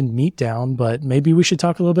mentioned Meetdown, but maybe we should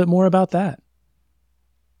talk a little bit more about that.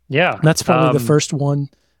 Yeah. That's probably the first one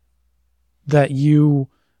that you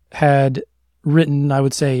had written, I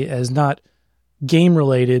would say, as not game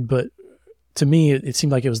related, but to me, it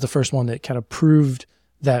seemed like it was the first one that kind of proved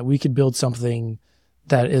that we could build something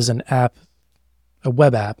that is an app, a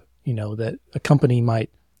web app, that a company might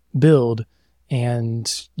build,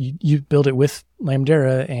 and you build it with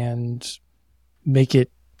Lambdera and make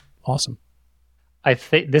it awesome. I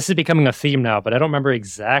think this is becoming a theme now, but I don't remember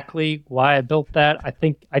exactly why I built that. I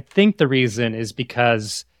think the reason is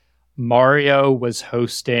because Mario was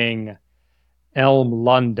hosting Elm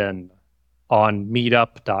London on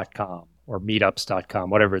meetup.com or meetups.com,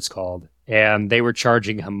 whatever it's called. And they were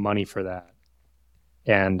charging him money for that.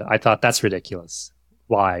 And I thought, that's ridiculous.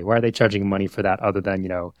 Why? Why are they charging him money for that other than,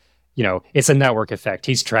 it's a network effect.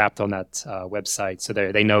 He's trapped on that website, so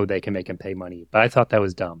they know they can make him pay money. But I thought that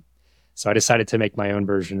was dumb. So I decided to make my own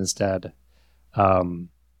version instead. And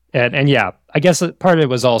yeah, I guess part of it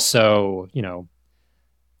was also,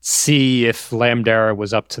 see if Lambdera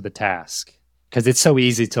was up to the task. Because it's so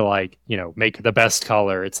easy to make the best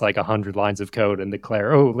color. It's like 100 lines of code and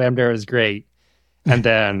declare, oh, Lambdera is great. And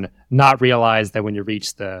then not realize that when you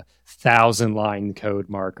reach the 1,000-line code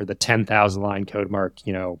mark or the 10,000-line code mark,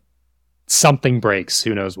 something breaks,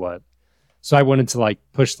 who knows what. So I wanted to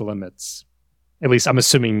push the limits. At least I'm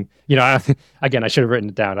assuming, again, I should have written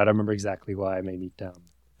it down. I don't remember exactly why I made Meetdown.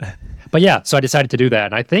 But yeah, so I decided to do that.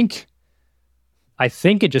 And I think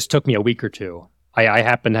it just took me a week or two. I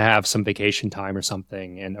happened to have some vacation time or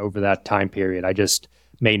something. And over that time period, I just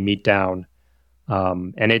made Meetdown.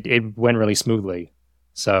 And it went really smoothly.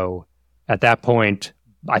 So at that point,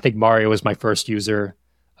 I think Mario was my first user.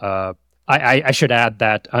 I should add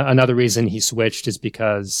that another reason he switched is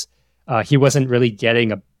because he wasn't really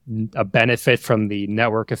getting a benefit from the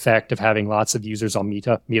network effect of having lots of users on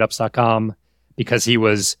meetups.com,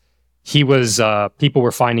 because people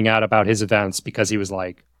were finding out about his events because he was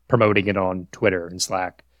promoting it on Twitter and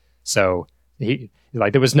Slack. So there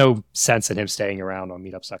was no sense in him staying around on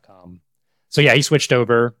meetups.com. So yeah, he switched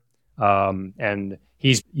over, and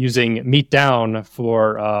he's using Meetdown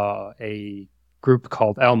for a group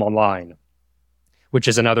called Elm Online, which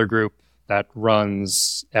is another group that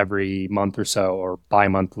runs every month or so, or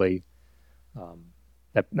bi-monthly.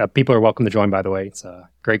 That people are welcome to join, by the way. It's a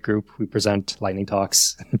great group. We present lightning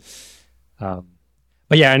talks.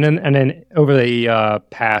 But yeah, and then over the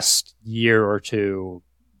past year or two,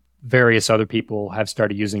 various other people have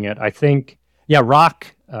started using it. I think, yeah,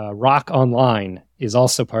 Rock Online is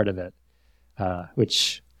also part of it,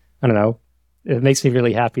 which, I don't know, it makes me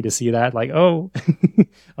really happy to see that.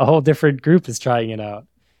 A whole different group is trying it out.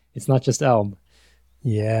 It's not just Elm.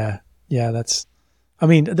 Yeah,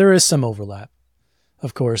 there is some overlap,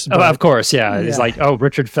 of course. But, of course, yeah. It's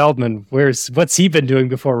Richard Feldman, what's he been doing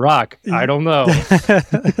before Rock? I don't know.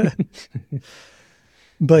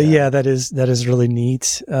 But yeah, that is really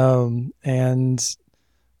neat. And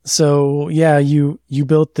so, yeah, you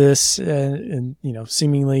built this and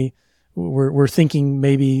seemingly we're thinking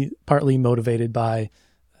maybe partly motivated by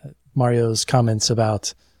Mario's comments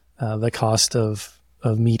about the cost of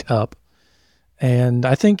Meetup. And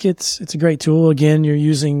I think it's a great tool. Again, you're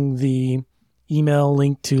using the email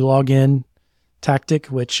link to login tactic,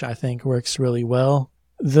 which I think works really well.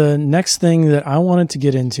 The next thing that I wanted to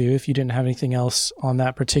get into, if you didn't have anything else on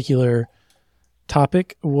that particular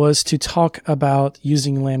topic, was to talk about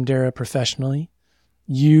using Lambdera professionally.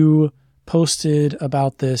 You posted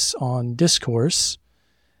about this on Discourse,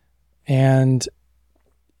 and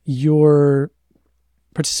your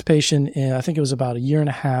participation in, I think it was about a year and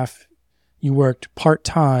a half, you worked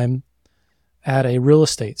part-time at a real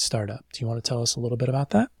estate startup. Do you want to tell us a little bit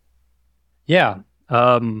about that? Yeah.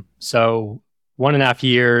 So 1.5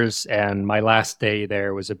 years, and my last day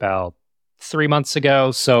there was about 3 months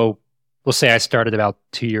ago. So we'll say I started about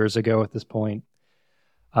 2 years ago at this point.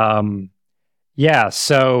 Yeah.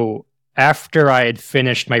 So after I had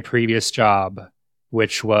finished my previous job,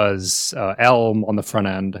 which was Elm on the front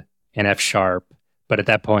end and F#, but at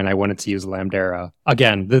that point I wanted to use Lambdera.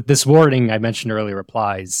 Again, this warning I mentioned earlier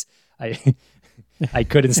applies. I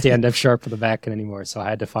couldn't stand F# for the backend anymore, so I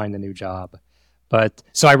had to find a new job. But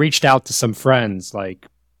so I reached out to some friends,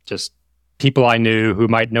 just people I knew who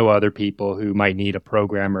might know other people who might need a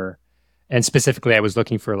programmer. And specifically, I was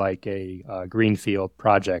looking for a greenfield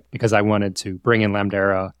project because I wanted to bring in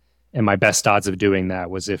Lambdera, and my best odds of doing that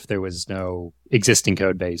was if there was no existing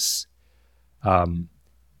code base. Um,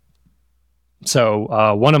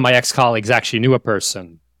 so one of my ex-colleagues actually knew a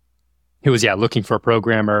person who was, looking for a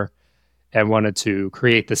programmer and wanted to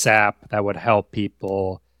create this app that would help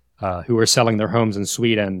people who were selling their homes in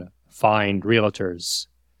Sweden find realtors.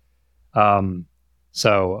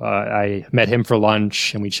 So I met him for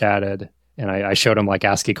lunch and we chatted, and I showed him like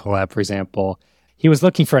ASCII Collab, for example. He was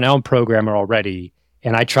looking for an Elm programmer already,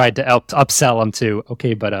 and I tried to upsell him to,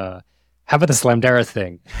 okay, but how about this Lambdera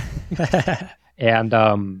thing? And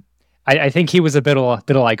I think he was a bit of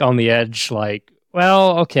like on the edge, like,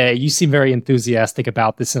 well, okay, you seem very enthusiastic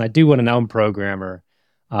about this, and I do want an Elm programmer.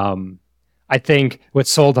 I think what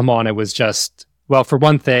sold him on it was just, well, for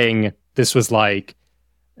one thing, this was like,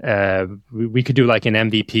 we could do like an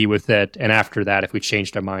MVP with it, and after that, if we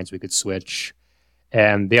changed our minds, we could switch.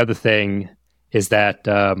 And the other thing is that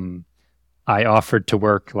I offered to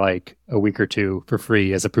work like a week or two for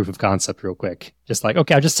free as a proof of concept real quick. Just like,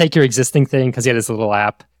 okay, I'll just take your existing thing, because he had this little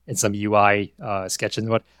app and some UI sketches and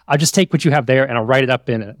what. I'll just take what you have there and I'll write it up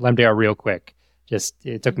in Lambda real quick.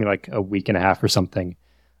 It took me like a week and a half or something.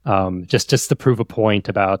 Just to prove a point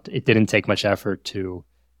about it didn't take much effort to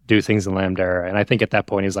do things in Lambda. And I think at that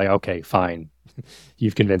point he was like, okay, fine,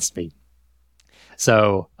 you've convinced me.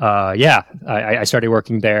 So I started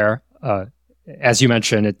working there. As you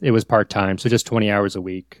mentioned, it was part-time, so just 20 hours a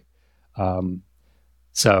week.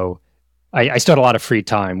 So I still had a lot of free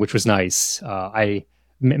time, which was nice.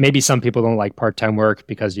 Maybe some people don't like part-time work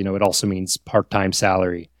because, it also means part-time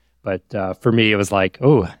salary. But for me, it was like,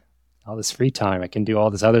 oh, all this free time. I can do all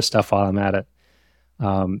this other stuff while I'm at it.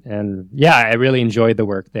 I really enjoyed the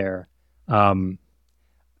work there. The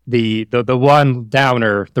one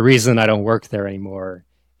downer, the reason I don't work there anymore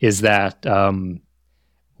is that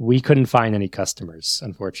we couldn't find any customers,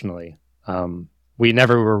 unfortunately. We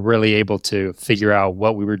never were really able to figure out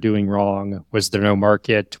what we were doing wrong. Was there no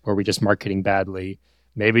market? Were we just marketing badly?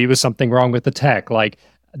 Maybe it was something wrong with the tech. Like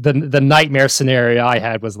the nightmare scenario I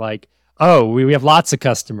had was like, oh, we have lots of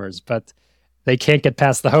customers, but they can't get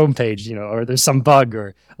past the homepage, or there's some bug,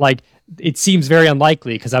 or like it seems very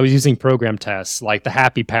unlikely because I was using program tests. Like the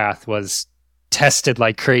happy path was tested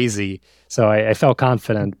like crazy, so I felt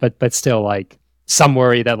confident, but still like some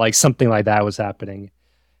worry that like something like that was happening.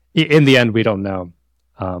 In the end, we don't know.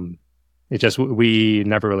 We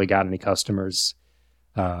never really got any customers.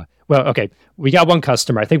 We got one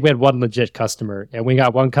customer. I think we had one legit customer, and we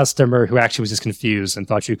got one customer who actually was just confused and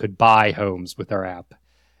thought you could buy homes with our app.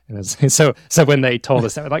 And so when they told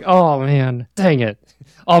us that, we're like, oh man, dang it,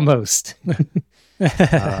 almost.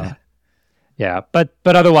 But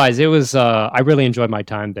otherwise, it was. I really enjoyed my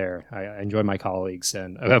time there. I enjoyed my colleagues,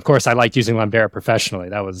 and of course, I liked using Lambda professionally.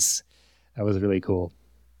 That was really cool.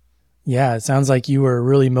 Yeah, it sounds like you were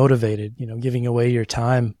really motivated. Giving away your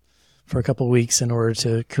time for a couple of weeks in order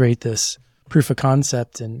to create this proof of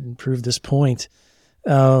concept and prove this point.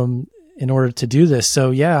 In order to do this.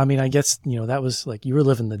 So yeah, I mean, I guess, that was like, you were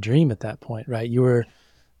living the dream at that point, right? You were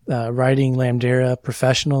writing Lambda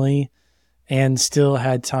professionally and still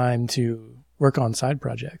had time to work on side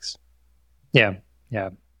projects. Yeah.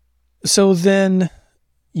 So then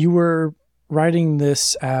you were writing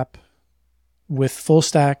this app with full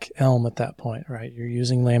stack Elm at that point, right? You're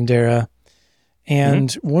using Lambda.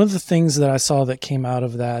 And one of the things that I saw that came out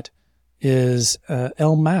of that is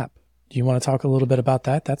Elm Map. Do you want to talk a little bit about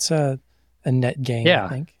that? That's a net gain, I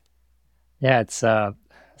think. Yeah, it's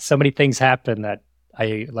so many things happen that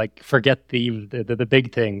I like forget the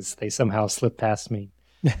big things. They somehow slip past me.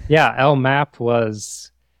 Yeah, Elm Map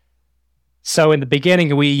was... So in the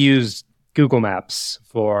beginning, we used Google Maps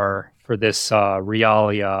for this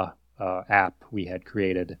Realia app we had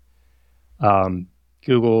created.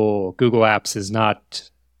 Google Apps is not...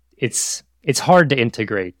 It's hard to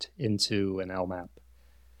integrate into an Elm app.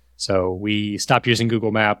 So we stopped using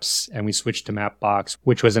Google Maps and we switched to Mapbox,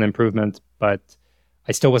 which was an improvement, but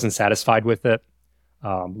I still wasn't satisfied with it.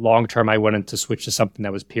 Long term, I wanted to switch to something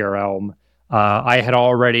that was pure Elm. I had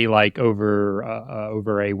already over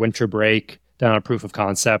a winter break done a proof of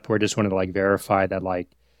concept where I just wanted to verify that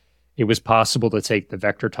it was possible to take the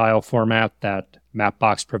vector tile format that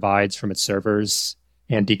Mapbox provides from its servers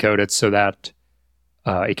and decode it so that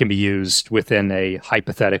it can be used within a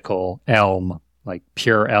hypothetical Elm, like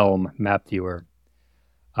pure Elm map viewer.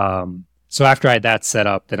 So after I had that set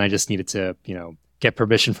up, then I just needed to, get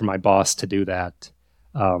permission from my boss to do that.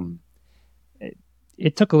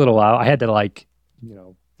 It took a little while. I had to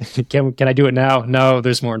can I do it now? No,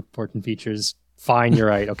 there's more important features. Fine, you're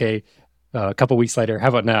right. Okay. A couple weeks later, how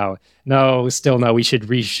about now? No, still no. We should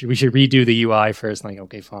redo the UI first.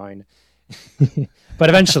 Okay, fine. But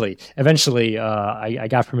eventually, I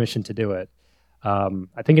got permission to do it.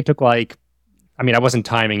 I think it took I mean, I wasn't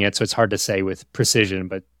timing it, so it's hard to say with precision,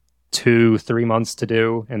 but 2-3 months to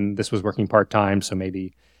do. And this was working part-time, so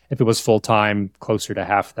maybe if it was full-time, closer to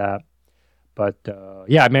half that. But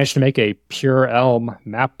yeah, I managed to make a pure Elm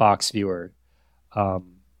Mapbox viewer.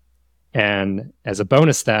 And as a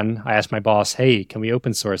bonus then, I asked my boss, hey, can we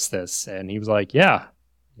open source this? And he was like, yeah,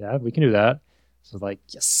 we can do that. So I was like,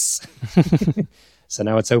 yes. So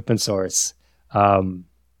now it's open source. And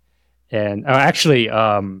actually,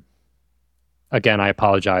 again, I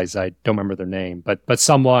apologize. I don't remember their name, but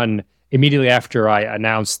someone immediately after I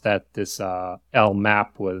announced that this Elm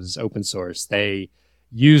map was open source, they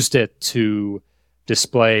used it to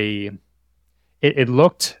display. It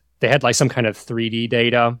looked, they had like some kind of 3D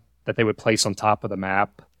data that they would place on top of the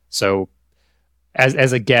map. So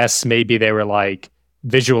as a guess, maybe they were like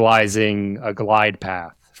visualizing a glide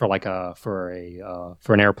path for like for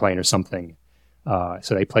an airplane or something.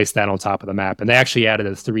 So they placed that on top of the map, and they actually added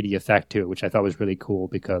a 3D effect to it, which I thought was really cool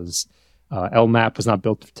because LMAP was not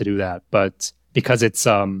built to do that. But because it's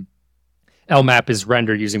LMAP is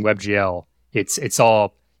rendered using WebGL, it's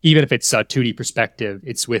all, even if it's a 2D perspective,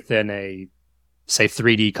 it's within a, say,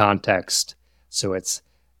 3D context. So it's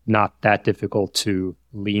not that difficult to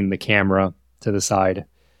lean the camera to the side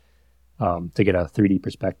to get a 3D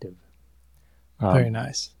perspective. Very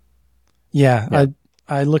nice. Yeah.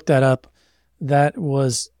 I looked that up. That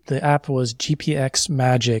was, the app was GPX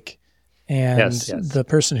Magic, and yes. the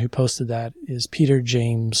person who posted that is Peter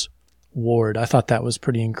James Ward. I thought that was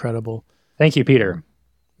pretty incredible. Thank you, Peter.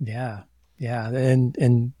 Yeah.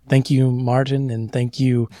 And thank you, Martin, and thank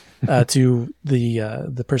you to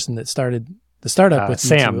the person that started the startup with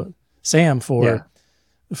Sam. Sam for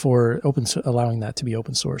allowing that to be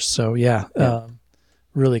open source. So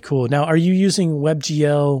really cool. Now, are you using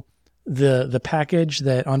WebGL, the package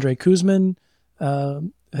that Andrei Kuzmin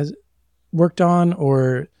has worked on,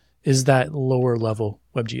 or is that lower level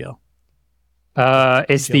WebGL?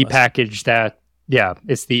 It's the package that,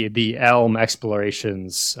 it's the Elm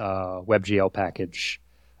Explorations WebGL package.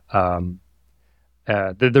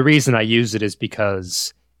 The reason I use it is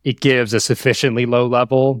because it gives a sufficiently low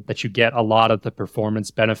level that you get a lot of the performance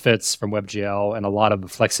benefits from WebGL and a lot of the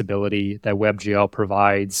flexibility that WebGL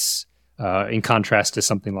provides in contrast to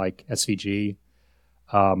something like SVG.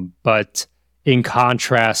 But in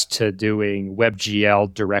contrast to doing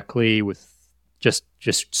WebGL directly with just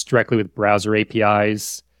directly with browser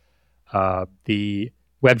APIs, the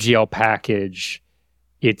WebGL package,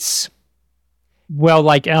 it's, well,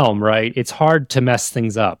 like Elm, right? It's hard to mess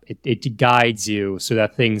things up. It guides you so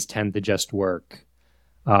that things tend to just work.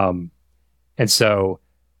 And so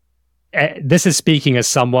this is speaking as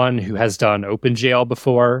someone who has done OpenGL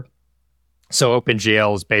before. So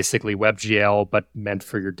OpenGL is basically WebGL, but meant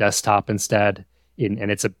for your desktop instead. And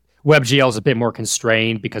WebGL is a bit more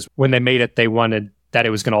constrained because when they made it, they wanted that it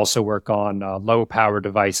was going to also work on low power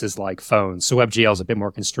devices like phones. So WebGL is a bit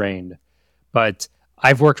more constrained. But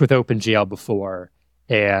I've worked with OpenGL before,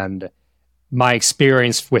 and my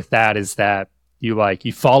experience with that is that you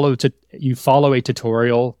follow a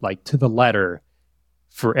tutorial like to the letter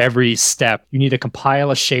for every step. You need to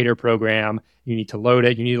compile a shader program. You need to load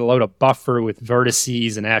it. You need to load a buffer with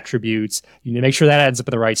vertices and attributes. You need to make sure that adds up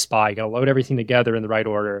in the right spot. You got to load everything together in the right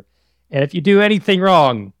order. And if you do anything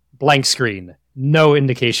wrong, blank screen, no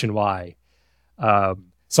indication why.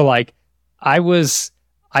 So like I was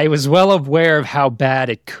well aware of how bad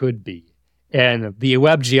it could be. And the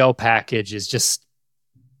WebGL package is just,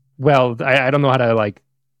 well, I don't know how to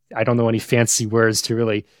I don't know any fancy words to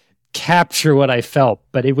really capture what I felt,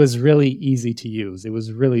 but it was really easy to use. It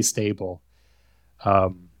was really stable.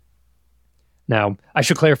 Now, I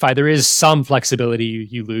should clarify, there is some flexibility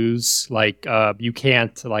you lose. Like you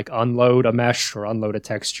can't unload a mesh or unload a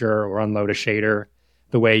texture or unload a shader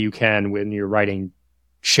the way you can when you're writing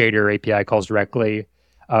shader API calls directly.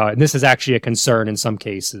 And this is actually a concern in some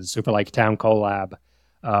cases. So for Town Collab,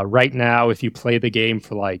 right now, if you play the game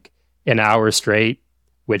for an hour straight,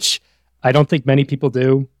 which I don't think many people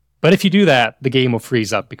do, but if you do that, the game will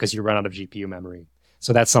freeze up because you run out of GPU memory.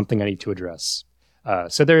 So that's something I need to address.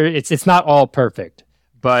 So it's not all perfect,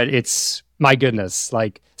 but it's, my goodness,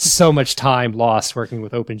 so much time lost working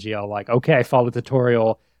with OpenGL. Okay, I followed the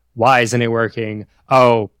tutorial. Why isn't it working?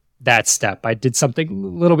 Oh, that step. I did something a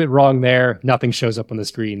little bit wrong there. Nothing shows up on the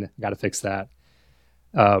screen. Got to fix that.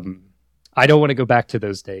 I don't want to go back to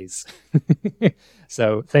those days.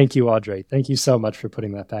 So thank you, Audrey. Thank you so much for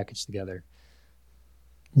putting that package together.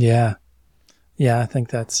 Yeah. I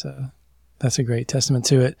think that's a great testament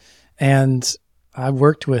to it. And I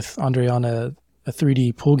worked with Andre on a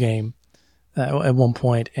 3D pool game at one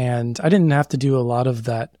point, and I didn't have to do a lot of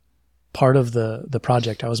that part of the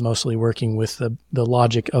project, I was mostly working with the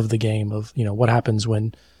logic of the game of, what happens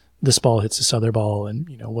when this ball hits this other ball and,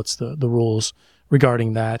 what's the rules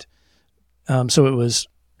regarding that. So it was,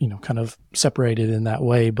 kind of separated in that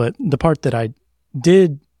way. But the part that I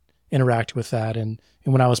did interact with that, and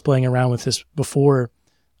when I was playing around with this before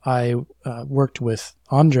I worked with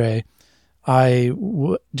Andre, I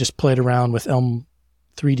just played around with Elm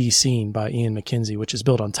 3D Scene by Ian McKenzie, which is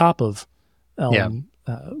built on top of Elm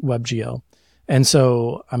WebGL. And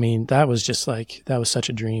so, that was just that was such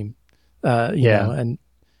a dream, and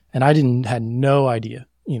I had no idea,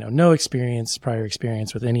 no prior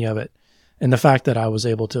experience with any of it. And the fact that I was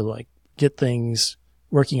able to get things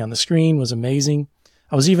working on the screen was amazing.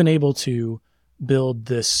 I was even able to build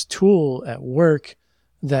this tool at work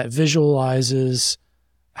that visualizes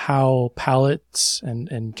how pallets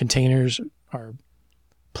and containers are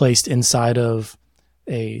placed inside of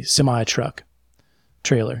a semi-truck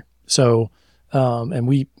trailer. So, and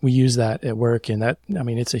we use that at work, and that,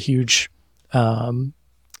 it's a huge thing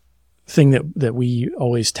that we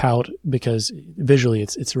always tout, because visually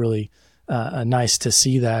it's really nice to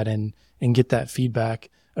see that and get that feedback.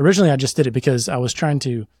 Originally, I just did it because I was trying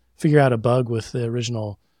to figure out a bug with the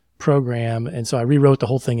original program, and so I rewrote the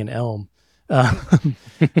whole thing in Elm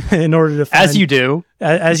in order to find, as you do,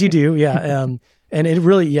 yeah. And it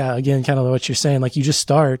really, again, kind of what you're saying, you just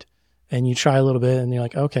start and you try a little bit, and you're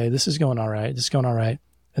like, okay, this is going all right,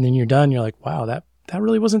 and then you're done. You're like, wow, that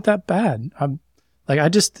really wasn't that bad. I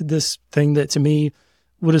just did this thing that to me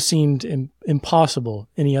would have seemed impossible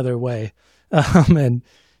any other way, and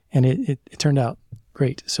it turned out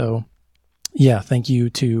great. So, thank you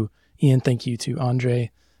to Ian, thank you to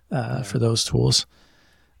Andre for those tools.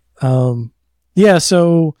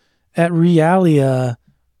 So at Realia,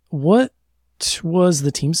 what was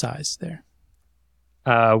the team size there?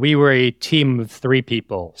 We were a team of 3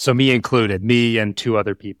 people, so me included, me and 2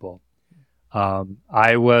 other people.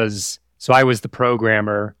 I was the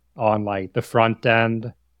programmer on the front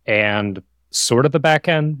end and sort of the back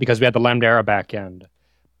end, because we had the Lambda back end.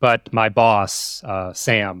 But my boss,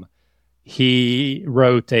 Sam, he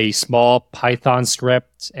wrote a small Python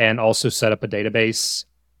script and also set up a database.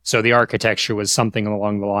 So the architecture was something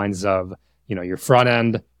along the lines of, your front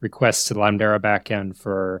end requests to the Lambda backend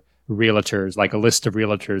for realtors, like a list of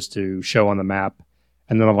realtors to show on the map.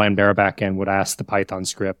 And then the Lambda backend would ask the Python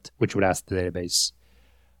script, which would ask the database.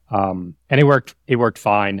 And it worked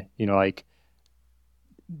fine. You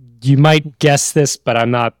might guess this, but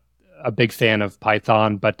I'm not a big fan of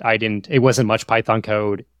Python, but it wasn't much Python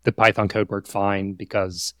code. The Python code worked fine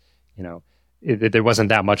because, there wasn't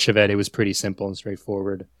that much of it. It was pretty simple and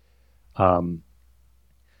straightforward.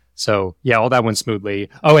 So all that went smoothly.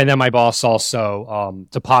 Oh, and then my boss also,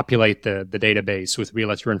 to populate the database with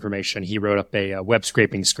realtor information, he wrote up a web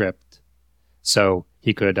scraping script so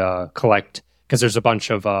he could collect, because there's a bunch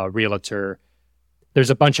of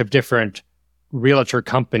different realtor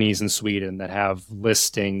companies in Sweden that have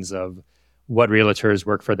listings of what realtors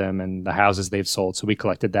work for them and the houses they've sold. So we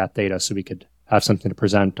collected that data so we could have something to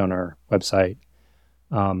present on our website.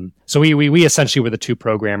 So we essentially were the 2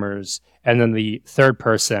 programmers, and then the third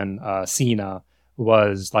person, Sina,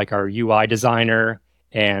 was our UI designer,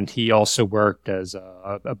 and he also worked as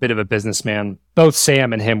a bit of a businessman. Both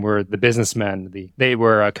Sam and him were the businessmen. They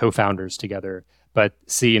were co-founders together, but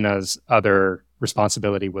Sina's other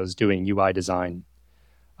responsibility was doing UI design.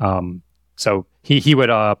 So he would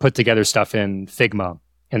put together stuff in Figma,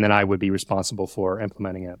 and then I would be responsible for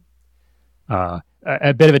implementing it.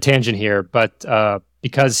 A bit of a tangent here, but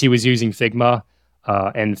because he was using Figma,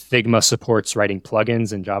 and Figma supports writing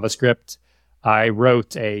plugins in JavaScript, I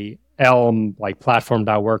wrote a Elm,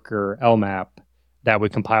 platform.worker Elm app that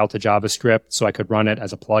would compile to JavaScript so I could run it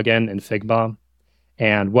as a plugin in Figma.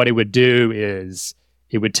 And what it would do is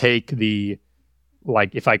it would take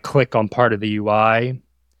if I click on part of the UI,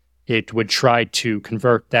 it would try to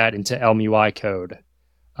convert that into Elm UI code.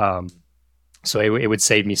 So it would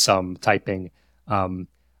save me some typing.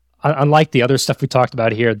 Unlike the other stuff we talked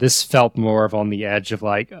about here, this felt more of on the edge of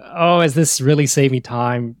is this really save me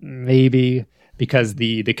time? Maybe, because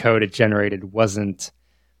the code it generated wasn't,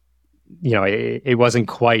 it wasn't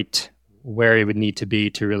quite where it would need to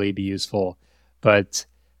be really be useful. But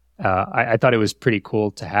I thought it was pretty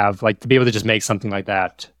cool to have, to be able to just make something like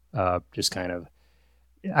that. Just kind of,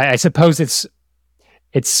 I suppose it's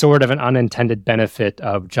sort of an unintended benefit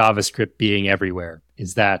of JavaScript being everywhere,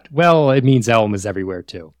 is that, it means Elm is everywhere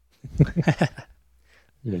too.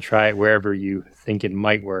 You can try it wherever you think it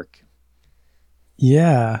might work.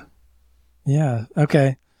 Yeah.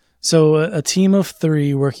 Okay. So a team of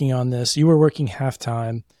 3 working on this. You were working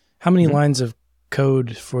half-time. How many lines of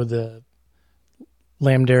code for the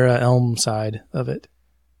Lambda Elm side of it?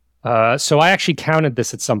 So I actually counted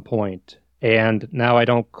this at some point, and now I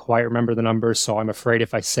don't quite remember the numbers, so I'm afraid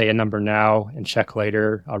if I say a number now and check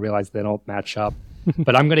later, I'll realize they don't match up.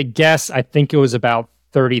 But I'm going to guess, I think it was about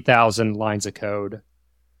 30,000 lines of code.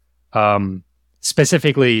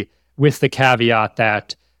 Specifically with the caveat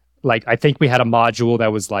that, like, I think we had a module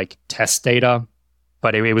that was like test data,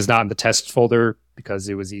 but it was not in the test folder because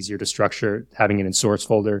it was easier to structure having it in source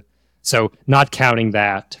folder. So not counting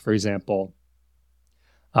that, for example,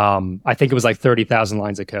 I think it was like 30,000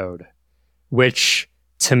 lines of code, which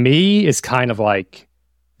to me is kind of like,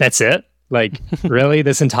 that's it? Like, really?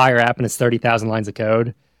 This entire app and it's 30,000 lines of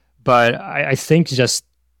code? But I think just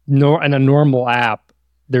in a normal app,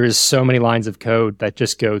 there is so many lines of code that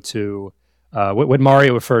just go to what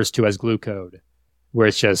Mario refers to as glue code, where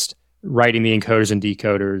it's just writing the encoders and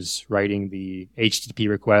decoders, writing the HTTP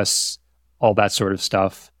requests, all that sort of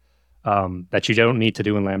stuff that you don't need to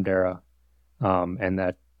do in Lambda. And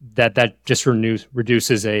that just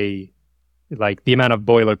reduces the amount of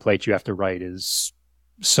boilerplate you have to write is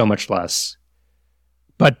so much less.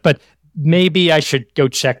 But maybe I should go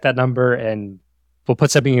check that number, and we'll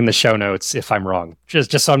put something in the show notes if I'm wrong,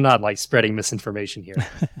 just so I'm not like spreading misinformation here.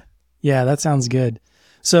 Yeah, that sounds good.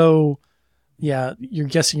 So yeah, you're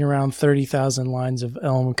guessing around 30,000 lines of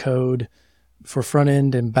Elm code for front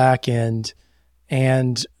end and back end.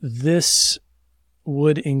 And this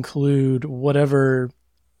would include whatever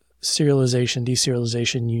serialization,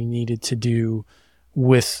 deserialization you needed to do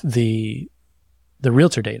with the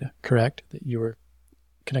realtor data, correct? That you were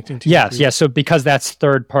connecting to? Yes. So because that's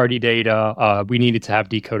third-party data, we needed to have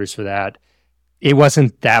decoders for that. It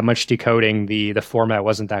wasn't that much decoding. The format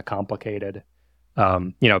wasn't that complicated.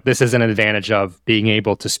 This is an advantage of being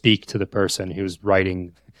able to speak to the person who's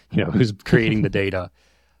writing, who's creating the data.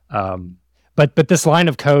 But this line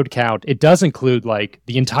of code count, it does include like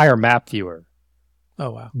the entire map viewer.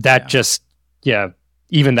 Oh, wow. That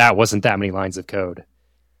even that wasn't that many lines of code.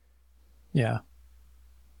 Yeah.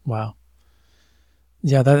 Wow.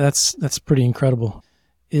 Yeah, that's pretty incredible.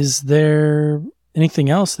 Is there anything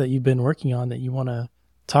else that you've been working on that you want to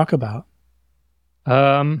talk about?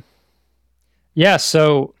 Yeah,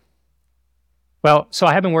 so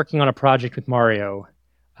I have been working on a project with Mario.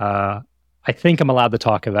 I think I'm allowed to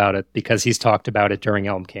talk about it because he's talked about it during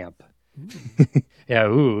Elm Camp.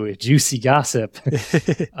 Yeah, juicy gossip. We've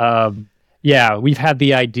had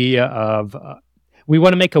the idea of we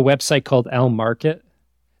want to make a website called Elm Market.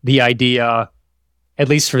 The idea, at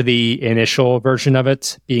least for the initial version of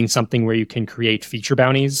it, being something where you can create feature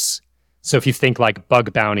bounties. So if you think like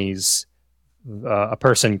bug bounties, a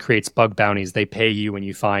person creates bug bounties, they pay you when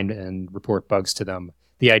you find and report bugs to them.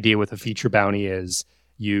 The idea with a feature bounty is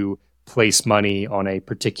you place money on a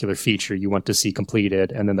particular feature you want to see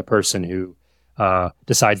completed, and then the person who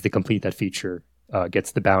decides to complete that feature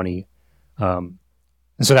gets the bounty. And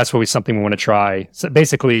so that's something we want to try. So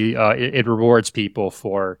basically, it rewards people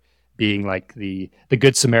for being like the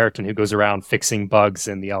good Samaritan who goes around fixing bugs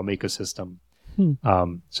in the Elm ecosystem.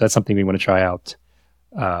 So that's something we want to try out.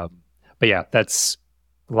 But yeah, that's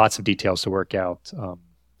lots of details to work out.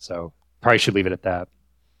 So probably should leave it at that.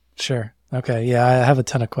 Sure. Okay. Yeah, I have a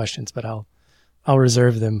ton of questions, but I'll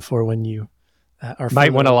reserve them for when you are.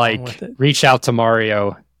 Might want to reach out to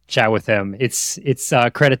Mario, chat with him. It's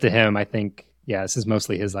credit to him. I think. Yeah, this is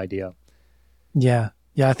mostly his idea. Yeah.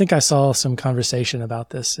 I think I saw some conversation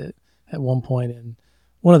about this at one point in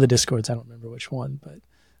one of the Discords. I don't remember which one, but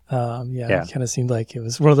it kind of seemed like it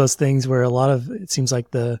was one of those things where it seems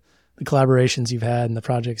like the collaborations you've had and the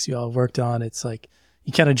projects you all have worked on, it's like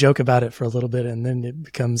you kind of joke about it for a little bit and then it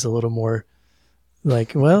becomes a little more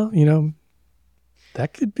like, well,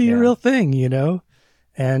 that could be a real thing,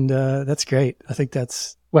 and that's great. I think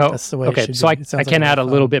that's the way it should be. So I can add a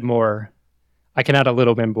little bit more.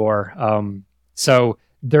 So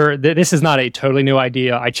this is not a totally new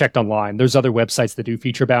idea. I checked online. There's other websites that do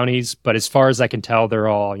feature bounties, but as far as I can tell, they're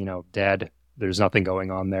all, dead. There's nothing going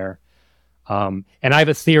on there. And I have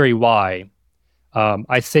a theory why.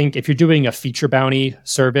 I think if you're doing a feature bounty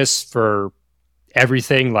service for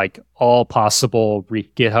everything, like all possible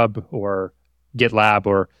GitHub or GitLab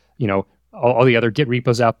or, all the other Git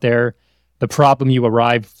repos out there, the problem you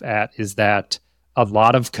arrive at is that a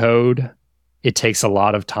lot of code, it takes a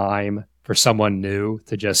lot of time for someone new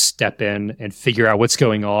to just step in and figure out what's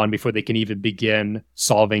going on before they can even begin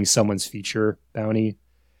solving someone's feature bounty.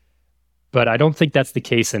 But I don't think that's the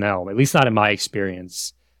case in Elm, at least not in my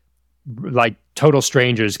experience. Like total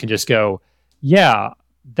strangers can just go, yeah,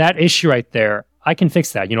 that issue right there, I can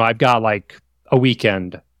fix that. I've got like a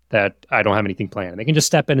weekend that I don't have anything planned. They can just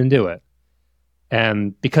step in and do it.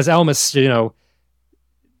 And because Elm is,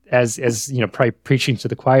 as probably preaching to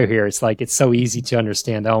the choir here, it's like it's so easy to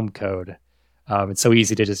understand Elm code. It's so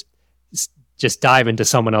easy to just dive into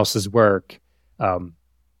someone else's work.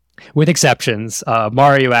 With exceptions,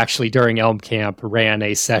 Mario actually during Elm Camp ran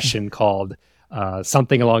a session called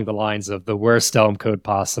something along the lines of the worst Elm code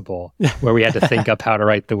possible, where we had to think up how to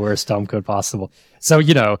write the worst Elm code possible. So,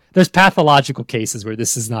 there's pathological cases where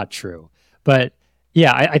this is not true. But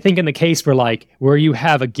yeah, I think in the case where you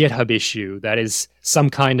have a GitHub issue that is some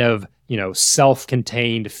kind of,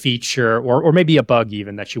 self-contained feature or maybe a bug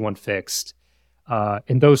even that you want fixed,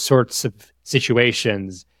 in those sorts of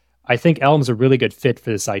situations, I think Elm's a really good fit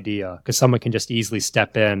for this idea because someone can just easily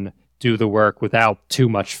step in, do the work without too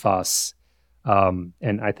much fuss. And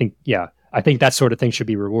I think that sort of thing should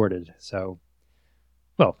be rewarded. So,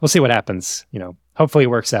 well, we'll see what happens. Hopefully it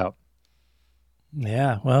works out.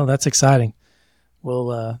 Yeah, well, that's exciting.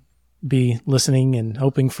 We'll be listening and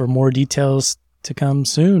hoping for more details to come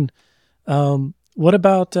soon. What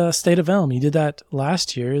about State of Elm? You did that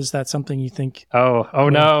last year. Is that something you think? Oh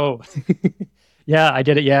no. Yeah, I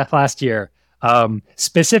did it. Yeah, last year.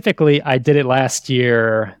 Specifically, I did it last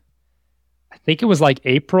year. I think it was like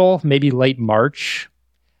April, maybe late March.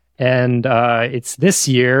 And it's this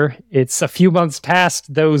year. It's a few months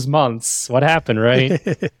past those months. What happened, right?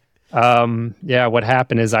 What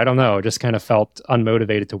happened is, I don't know, just kind of felt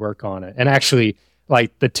unmotivated to work on it. And actually,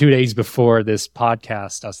 like the 2 days before this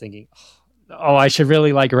podcast, I was thinking, I should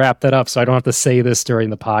really wrap that up so I don't have to say this during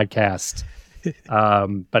the podcast.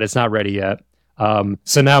 But it's not ready yet.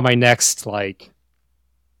 So now my next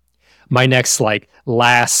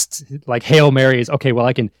last Hail Mary is, okay, well,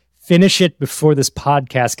 I can finish it before this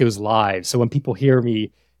podcast goes live. So when people hear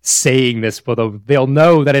me saying this, well, they'll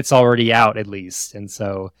know that it's already out at least. And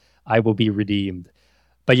so I will be redeemed.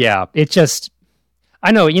 But yeah,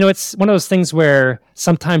 I know, it's one of those things where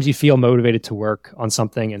sometimes you feel motivated to work on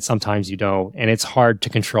something and sometimes you don't. And it's hard to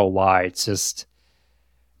control why. It's just,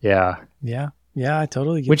 yeah. Yeah, I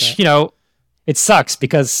totally get Which, that. It sucks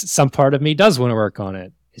because some part of me does want to work on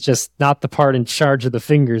it. It's just not the part in charge of the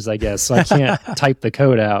fingers, I guess. So I can't type the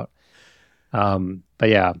code out. But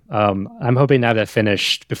yeah, I'm hoping to have that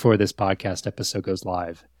finished before this podcast episode goes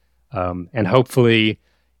live. And hopefully,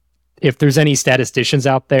 if there's any statisticians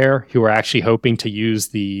out there who are actually hoping to use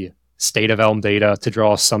the State of Elm data to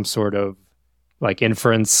draw some sort of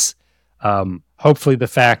inference, hopefully the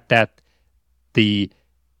fact that the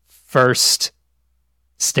first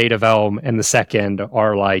State of Elm and the second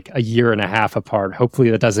are a year and a half apart.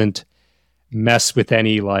 Hopefully that doesn't mess with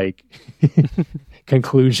any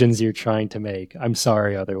conclusions you're trying to make. I'm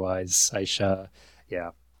sorry otherwise. I should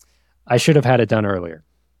have had it done earlier.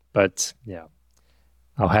 But yeah,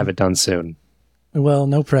 I'll have it done soon. Well,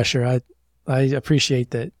 no pressure. I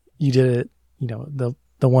appreciate that you did it,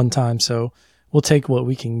 the one time. So we'll take what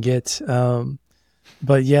we can get.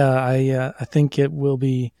 But yeah, I think it will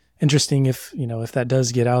be interesting if that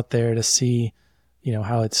does get out there to see,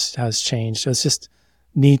 how it's changed. So it's just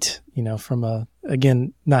neat, from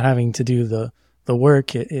again, not having to do the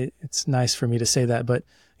work. It's nice for me to say that, but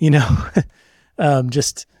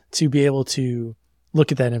just to be able to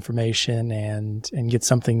look at that information and get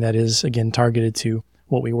something that is again targeted to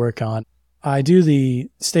what we work on. I do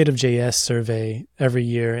the State of JS survey every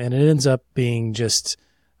year, and it ends up being just,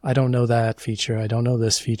 I don't know that feature. I don't know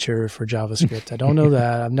this feature for JavaScript. I don't know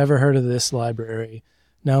that. I've never heard of this library.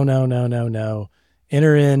 No.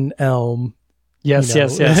 Enter in Elm. Yes.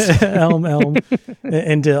 Elm,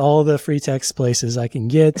 into all the free text places I can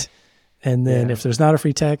get. And then if there's not a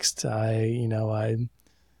free text, I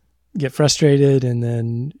get frustrated and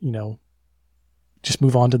then, just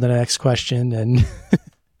move on to the next question.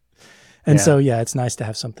 And so, it's nice to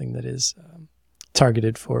have something that is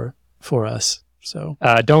targeted for us. So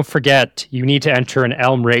don't forget, you need to enter an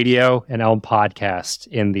Elm Radio and Elm Podcast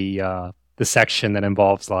in the section that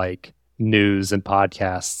involves news and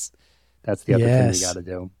podcasts. That's the other thing you got to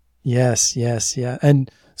do. Yes, yeah.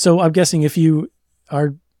 And so I'm guessing if you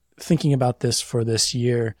are thinking about this for this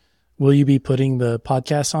year, will you be putting the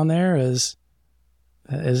podcasts on there as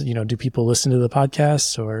do people listen to the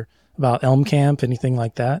podcasts or about Elm Camp, anything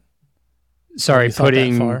like that? Sorry,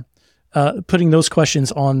 putting those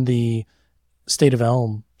questions on the State of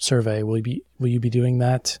Elm survey. Will you be doing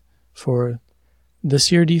that for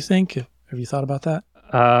this year, do you think? Have you thought about that?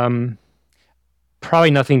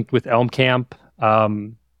 Probably nothing with Elm Camp.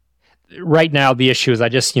 Right now, the issue is I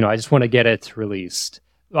just want to get it released.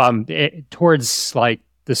 Towards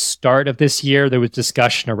the start of this year, there was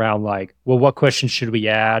discussion around what questions should we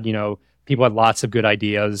add? People had lots of good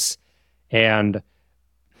ideas, and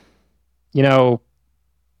don't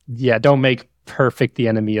make perfect the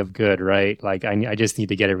enemy of good, right? Like I just need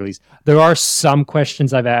to get it released. There are some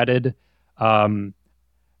questions I've added. One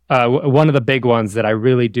of the big ones that I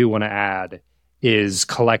really do want to add is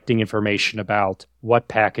collecting information about what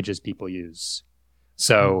packages people use.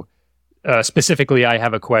 So specifically, I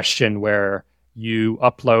have a question where you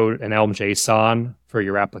upload an Elm JSON for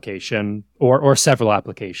your application or several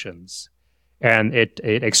applications, and it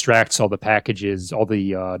extracts all the packages, all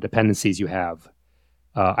the dependencies you have.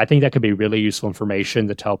 I think that could be really useful information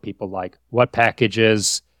to tell people like what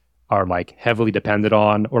packages are like heavily dependent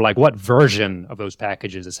on, or like what version of those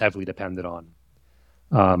packages is heavily dependent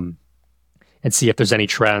on. And see if there's any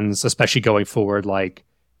trends, especially going forward. Like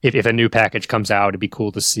if a new package comes out, it'd be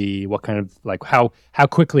cool to see what kind of like how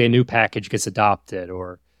quickly a new package gets adopted,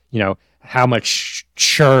 or how much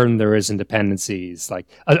churn there is in dependencies. Like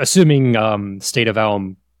assuming state of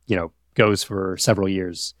Elm goes for several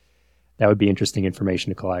years, that would be interesting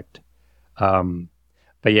information to collect.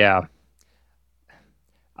 But yeah,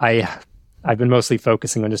 I've been mostly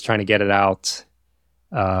focusing on just trying to get it out.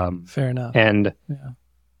 Fair enough. And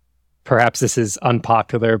perhaps this is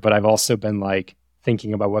unpopular, but I've also been like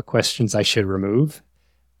thinking about what questions I should remove,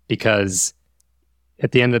 because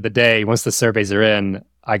at the end of the day, once the surveys are in,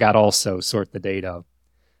 I got also sort the data.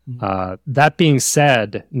 That being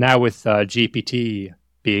said, now with GPT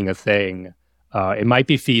being a thing, it might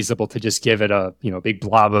be feasible to just give it a big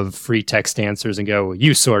blob of free text answers and go,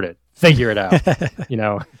 you sort it, figure it out.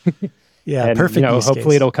 Yeah, and, perfect.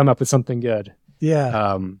 Hopefully it'll come up with something good.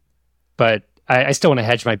 Yeah. But I still want to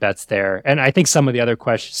hedge my bets there. And I think some of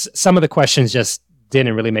the questions just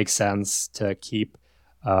didn't really make sense to keep.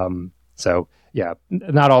 So yeah,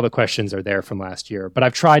 not all the questions are there from last year, but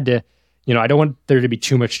I've tried to, I don't want there to be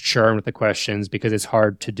too much churn with the questions, because it's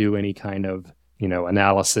hard to do any kind of,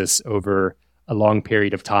 analysis over a long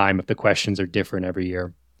period of time if the questions are different every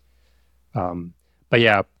year. But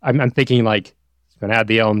yeah, I'm thinking like I'm going to add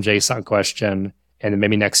the Elm JSON question, and then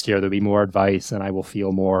maybe next year there'll be more advice and I will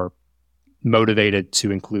feel more motivated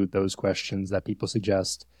to include those questions that people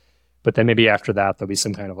suggest. But then maybe after that, there'll be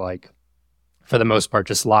some kind of like, for the most part,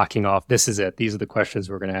 just locking off, this is it. These are the questions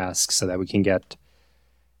we're going to ask, so that we can get,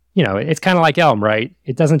 it's kind of like Elm, right?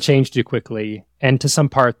 It doesn't change too quickly. And to some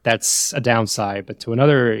part, that's a downside, but to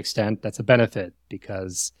another extent, that's a benefit,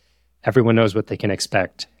 because everyone knows what they can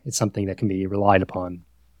expect. It's something that can be relied upon.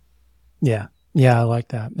 Yeah. Yeah, I like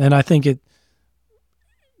that. And I think it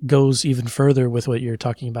goes even further with what you're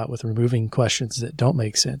talking about with removing questions that don't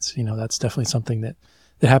make sense. That's definitely something that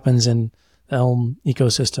happens in the Elm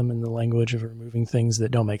ecosystem, in the language of removing things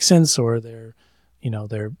that don't make sense, or they're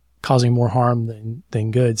causing more harm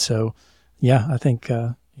than good. So yeah, I think,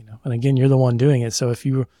 and again, you're the one doing it. So if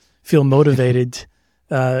you feel motivated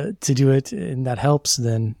to do it and that helps,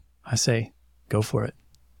 then I say go for it.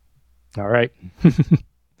 All right.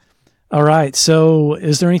 All right. So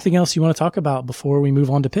is there anything else you want to talk about before we move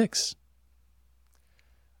on to picks?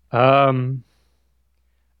 I'm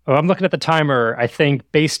looking at the timer. I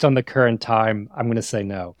think based on the current time, I'm going to say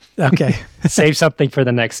no. Okay. Save something for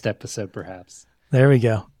the next episode, perhaps. There we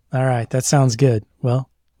go. All right. That sounds good. Well,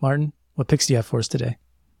 Martin, what picks do you have for us today?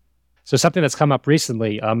 So something that's come up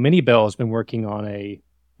recently, Mini Bill has been working on I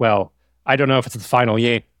don't know if it's the final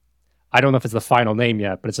I don't know if it's the final name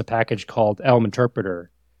yet, but it's a package called Elm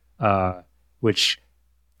Interpreter, which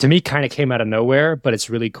to me kind of came out of nowhere, but it's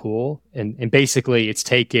really cool. And basically it's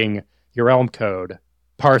taking your Elm code,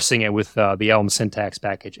 parsing it with the Elm syntax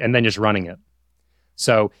package, and then just running it.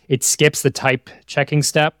 So it skips the type checking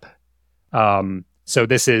step. So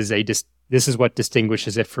this is what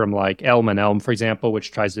distinguishes it from like Elm and Elm, for example,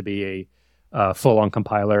 which tries to be a full-on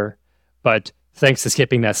compiler. But thanks to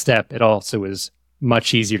skipping that step, it also is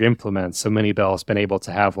much easier to implement. So Minibell has been able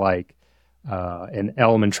to have like an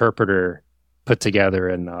Elm interpreter put together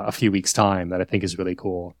in a few weeks' time that I think is really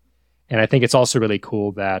cool. And I think it's also really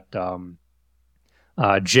cool that Jim,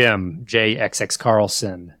 JXX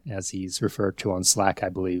Carlson, as he's referred to on Slack, I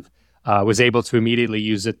believe, was able to immediately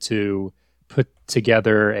use it to put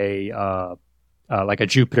together a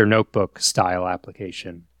Jupyter Notebook style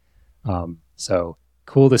application. So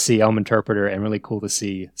cool to see Elm Interpreter, and really cool to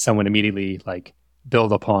see someone immediately like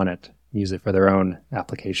build upon it, use it for their own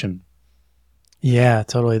application. Yeah,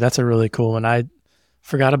 totally. That's a really cool one. I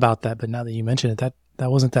forgot about that, but now that you mention it,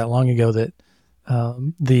 that wasn't that long ago that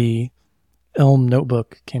the Elm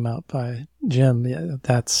Notebook came out by Jim. Yeah,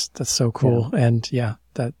 that's so cool. Yeah. And yeah,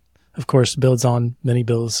 that of course builds on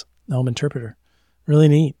Minibill's Elm Interpreter. Really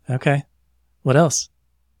neat. Okay. What else?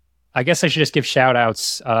 I guess I should just give shout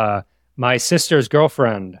outs. My sister's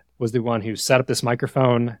girlfriend was the one who set up this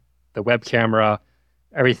microphone, the web camera,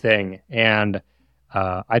 everything. And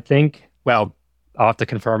I think, well, I'll have to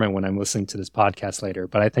confirm it when I'm listening to this podcast later,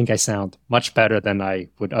 but I think I sound much better than I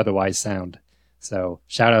would otherwise sound. So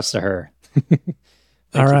shout outs to her.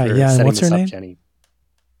 All right. Yeah. And what's her name? Jenny.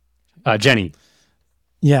 Jenny.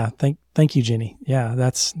 Yeah. Thank you, Jenny. Yeah.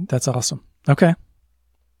 That's awesome. Okay.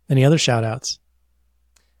 Any other shout outs?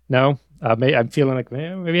 No. I'm feeling like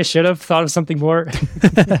maybe I should have thought of something more.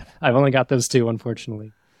 I've only got those two,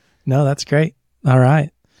 unfortunately. No, that's great. All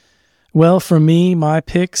right. Well, for me, my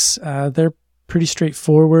picks, they're pretty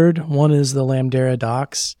straightforward. One is the Lambda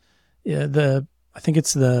docs. I think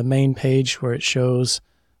it's the main page where it shows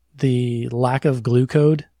the lack of glue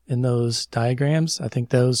code in those diagrams. I think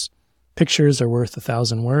those pictures are worth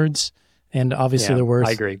 1,000 words, and obviously they're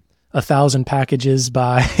worth 1,000 packages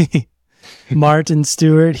by Martin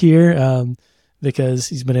Stewart here, because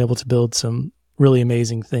he's been able to build some really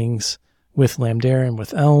amazing things with Lambda and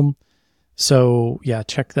with Elm. So yeah,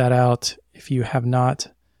 check that out if you have not.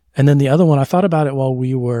 And then the other one, I thought about it while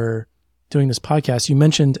we were doing this podcast. You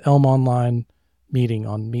mentioned Elm Online meeting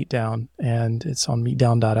on Meetdown, and it's on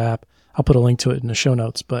meetdown.app. I'll put a link to it in the show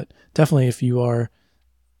notes, but definitely if you are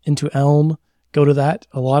into Elm, go to that.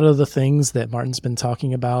 A lot of the things that Martin's been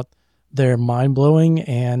talking about, they're mind-blowing,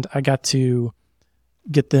 and I got to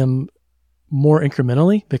get them more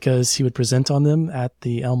incrementally because he would present on them at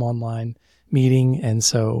the Elm Online meeting, and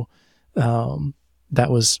so that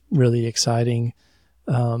was really exciting.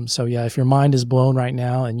 So yeah, if your mind is blown right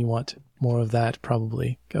now and you want more of that,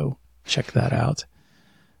 probably go check that out.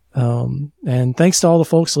 And thanks to all the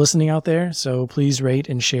folks listening out there. So please rate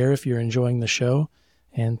and share if you're enjoying the show.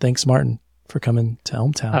 And thanks, Martin, for coming to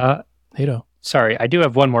Elm Town. Hado. Sorry, I do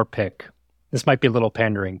have one more pick. This might be a little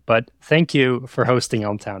pandering, but thank you for hosting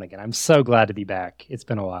Elm Town again. I'm so glad to be back. It's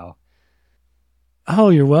been a while. Oh,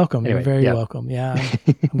 you're welcome. Anyway, you're very welcome. Yeah,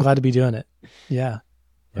 I'm glad to be doing it. Yeah,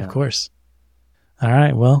 of course. All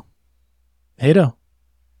right. Well, Hado.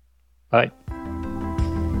 Bye.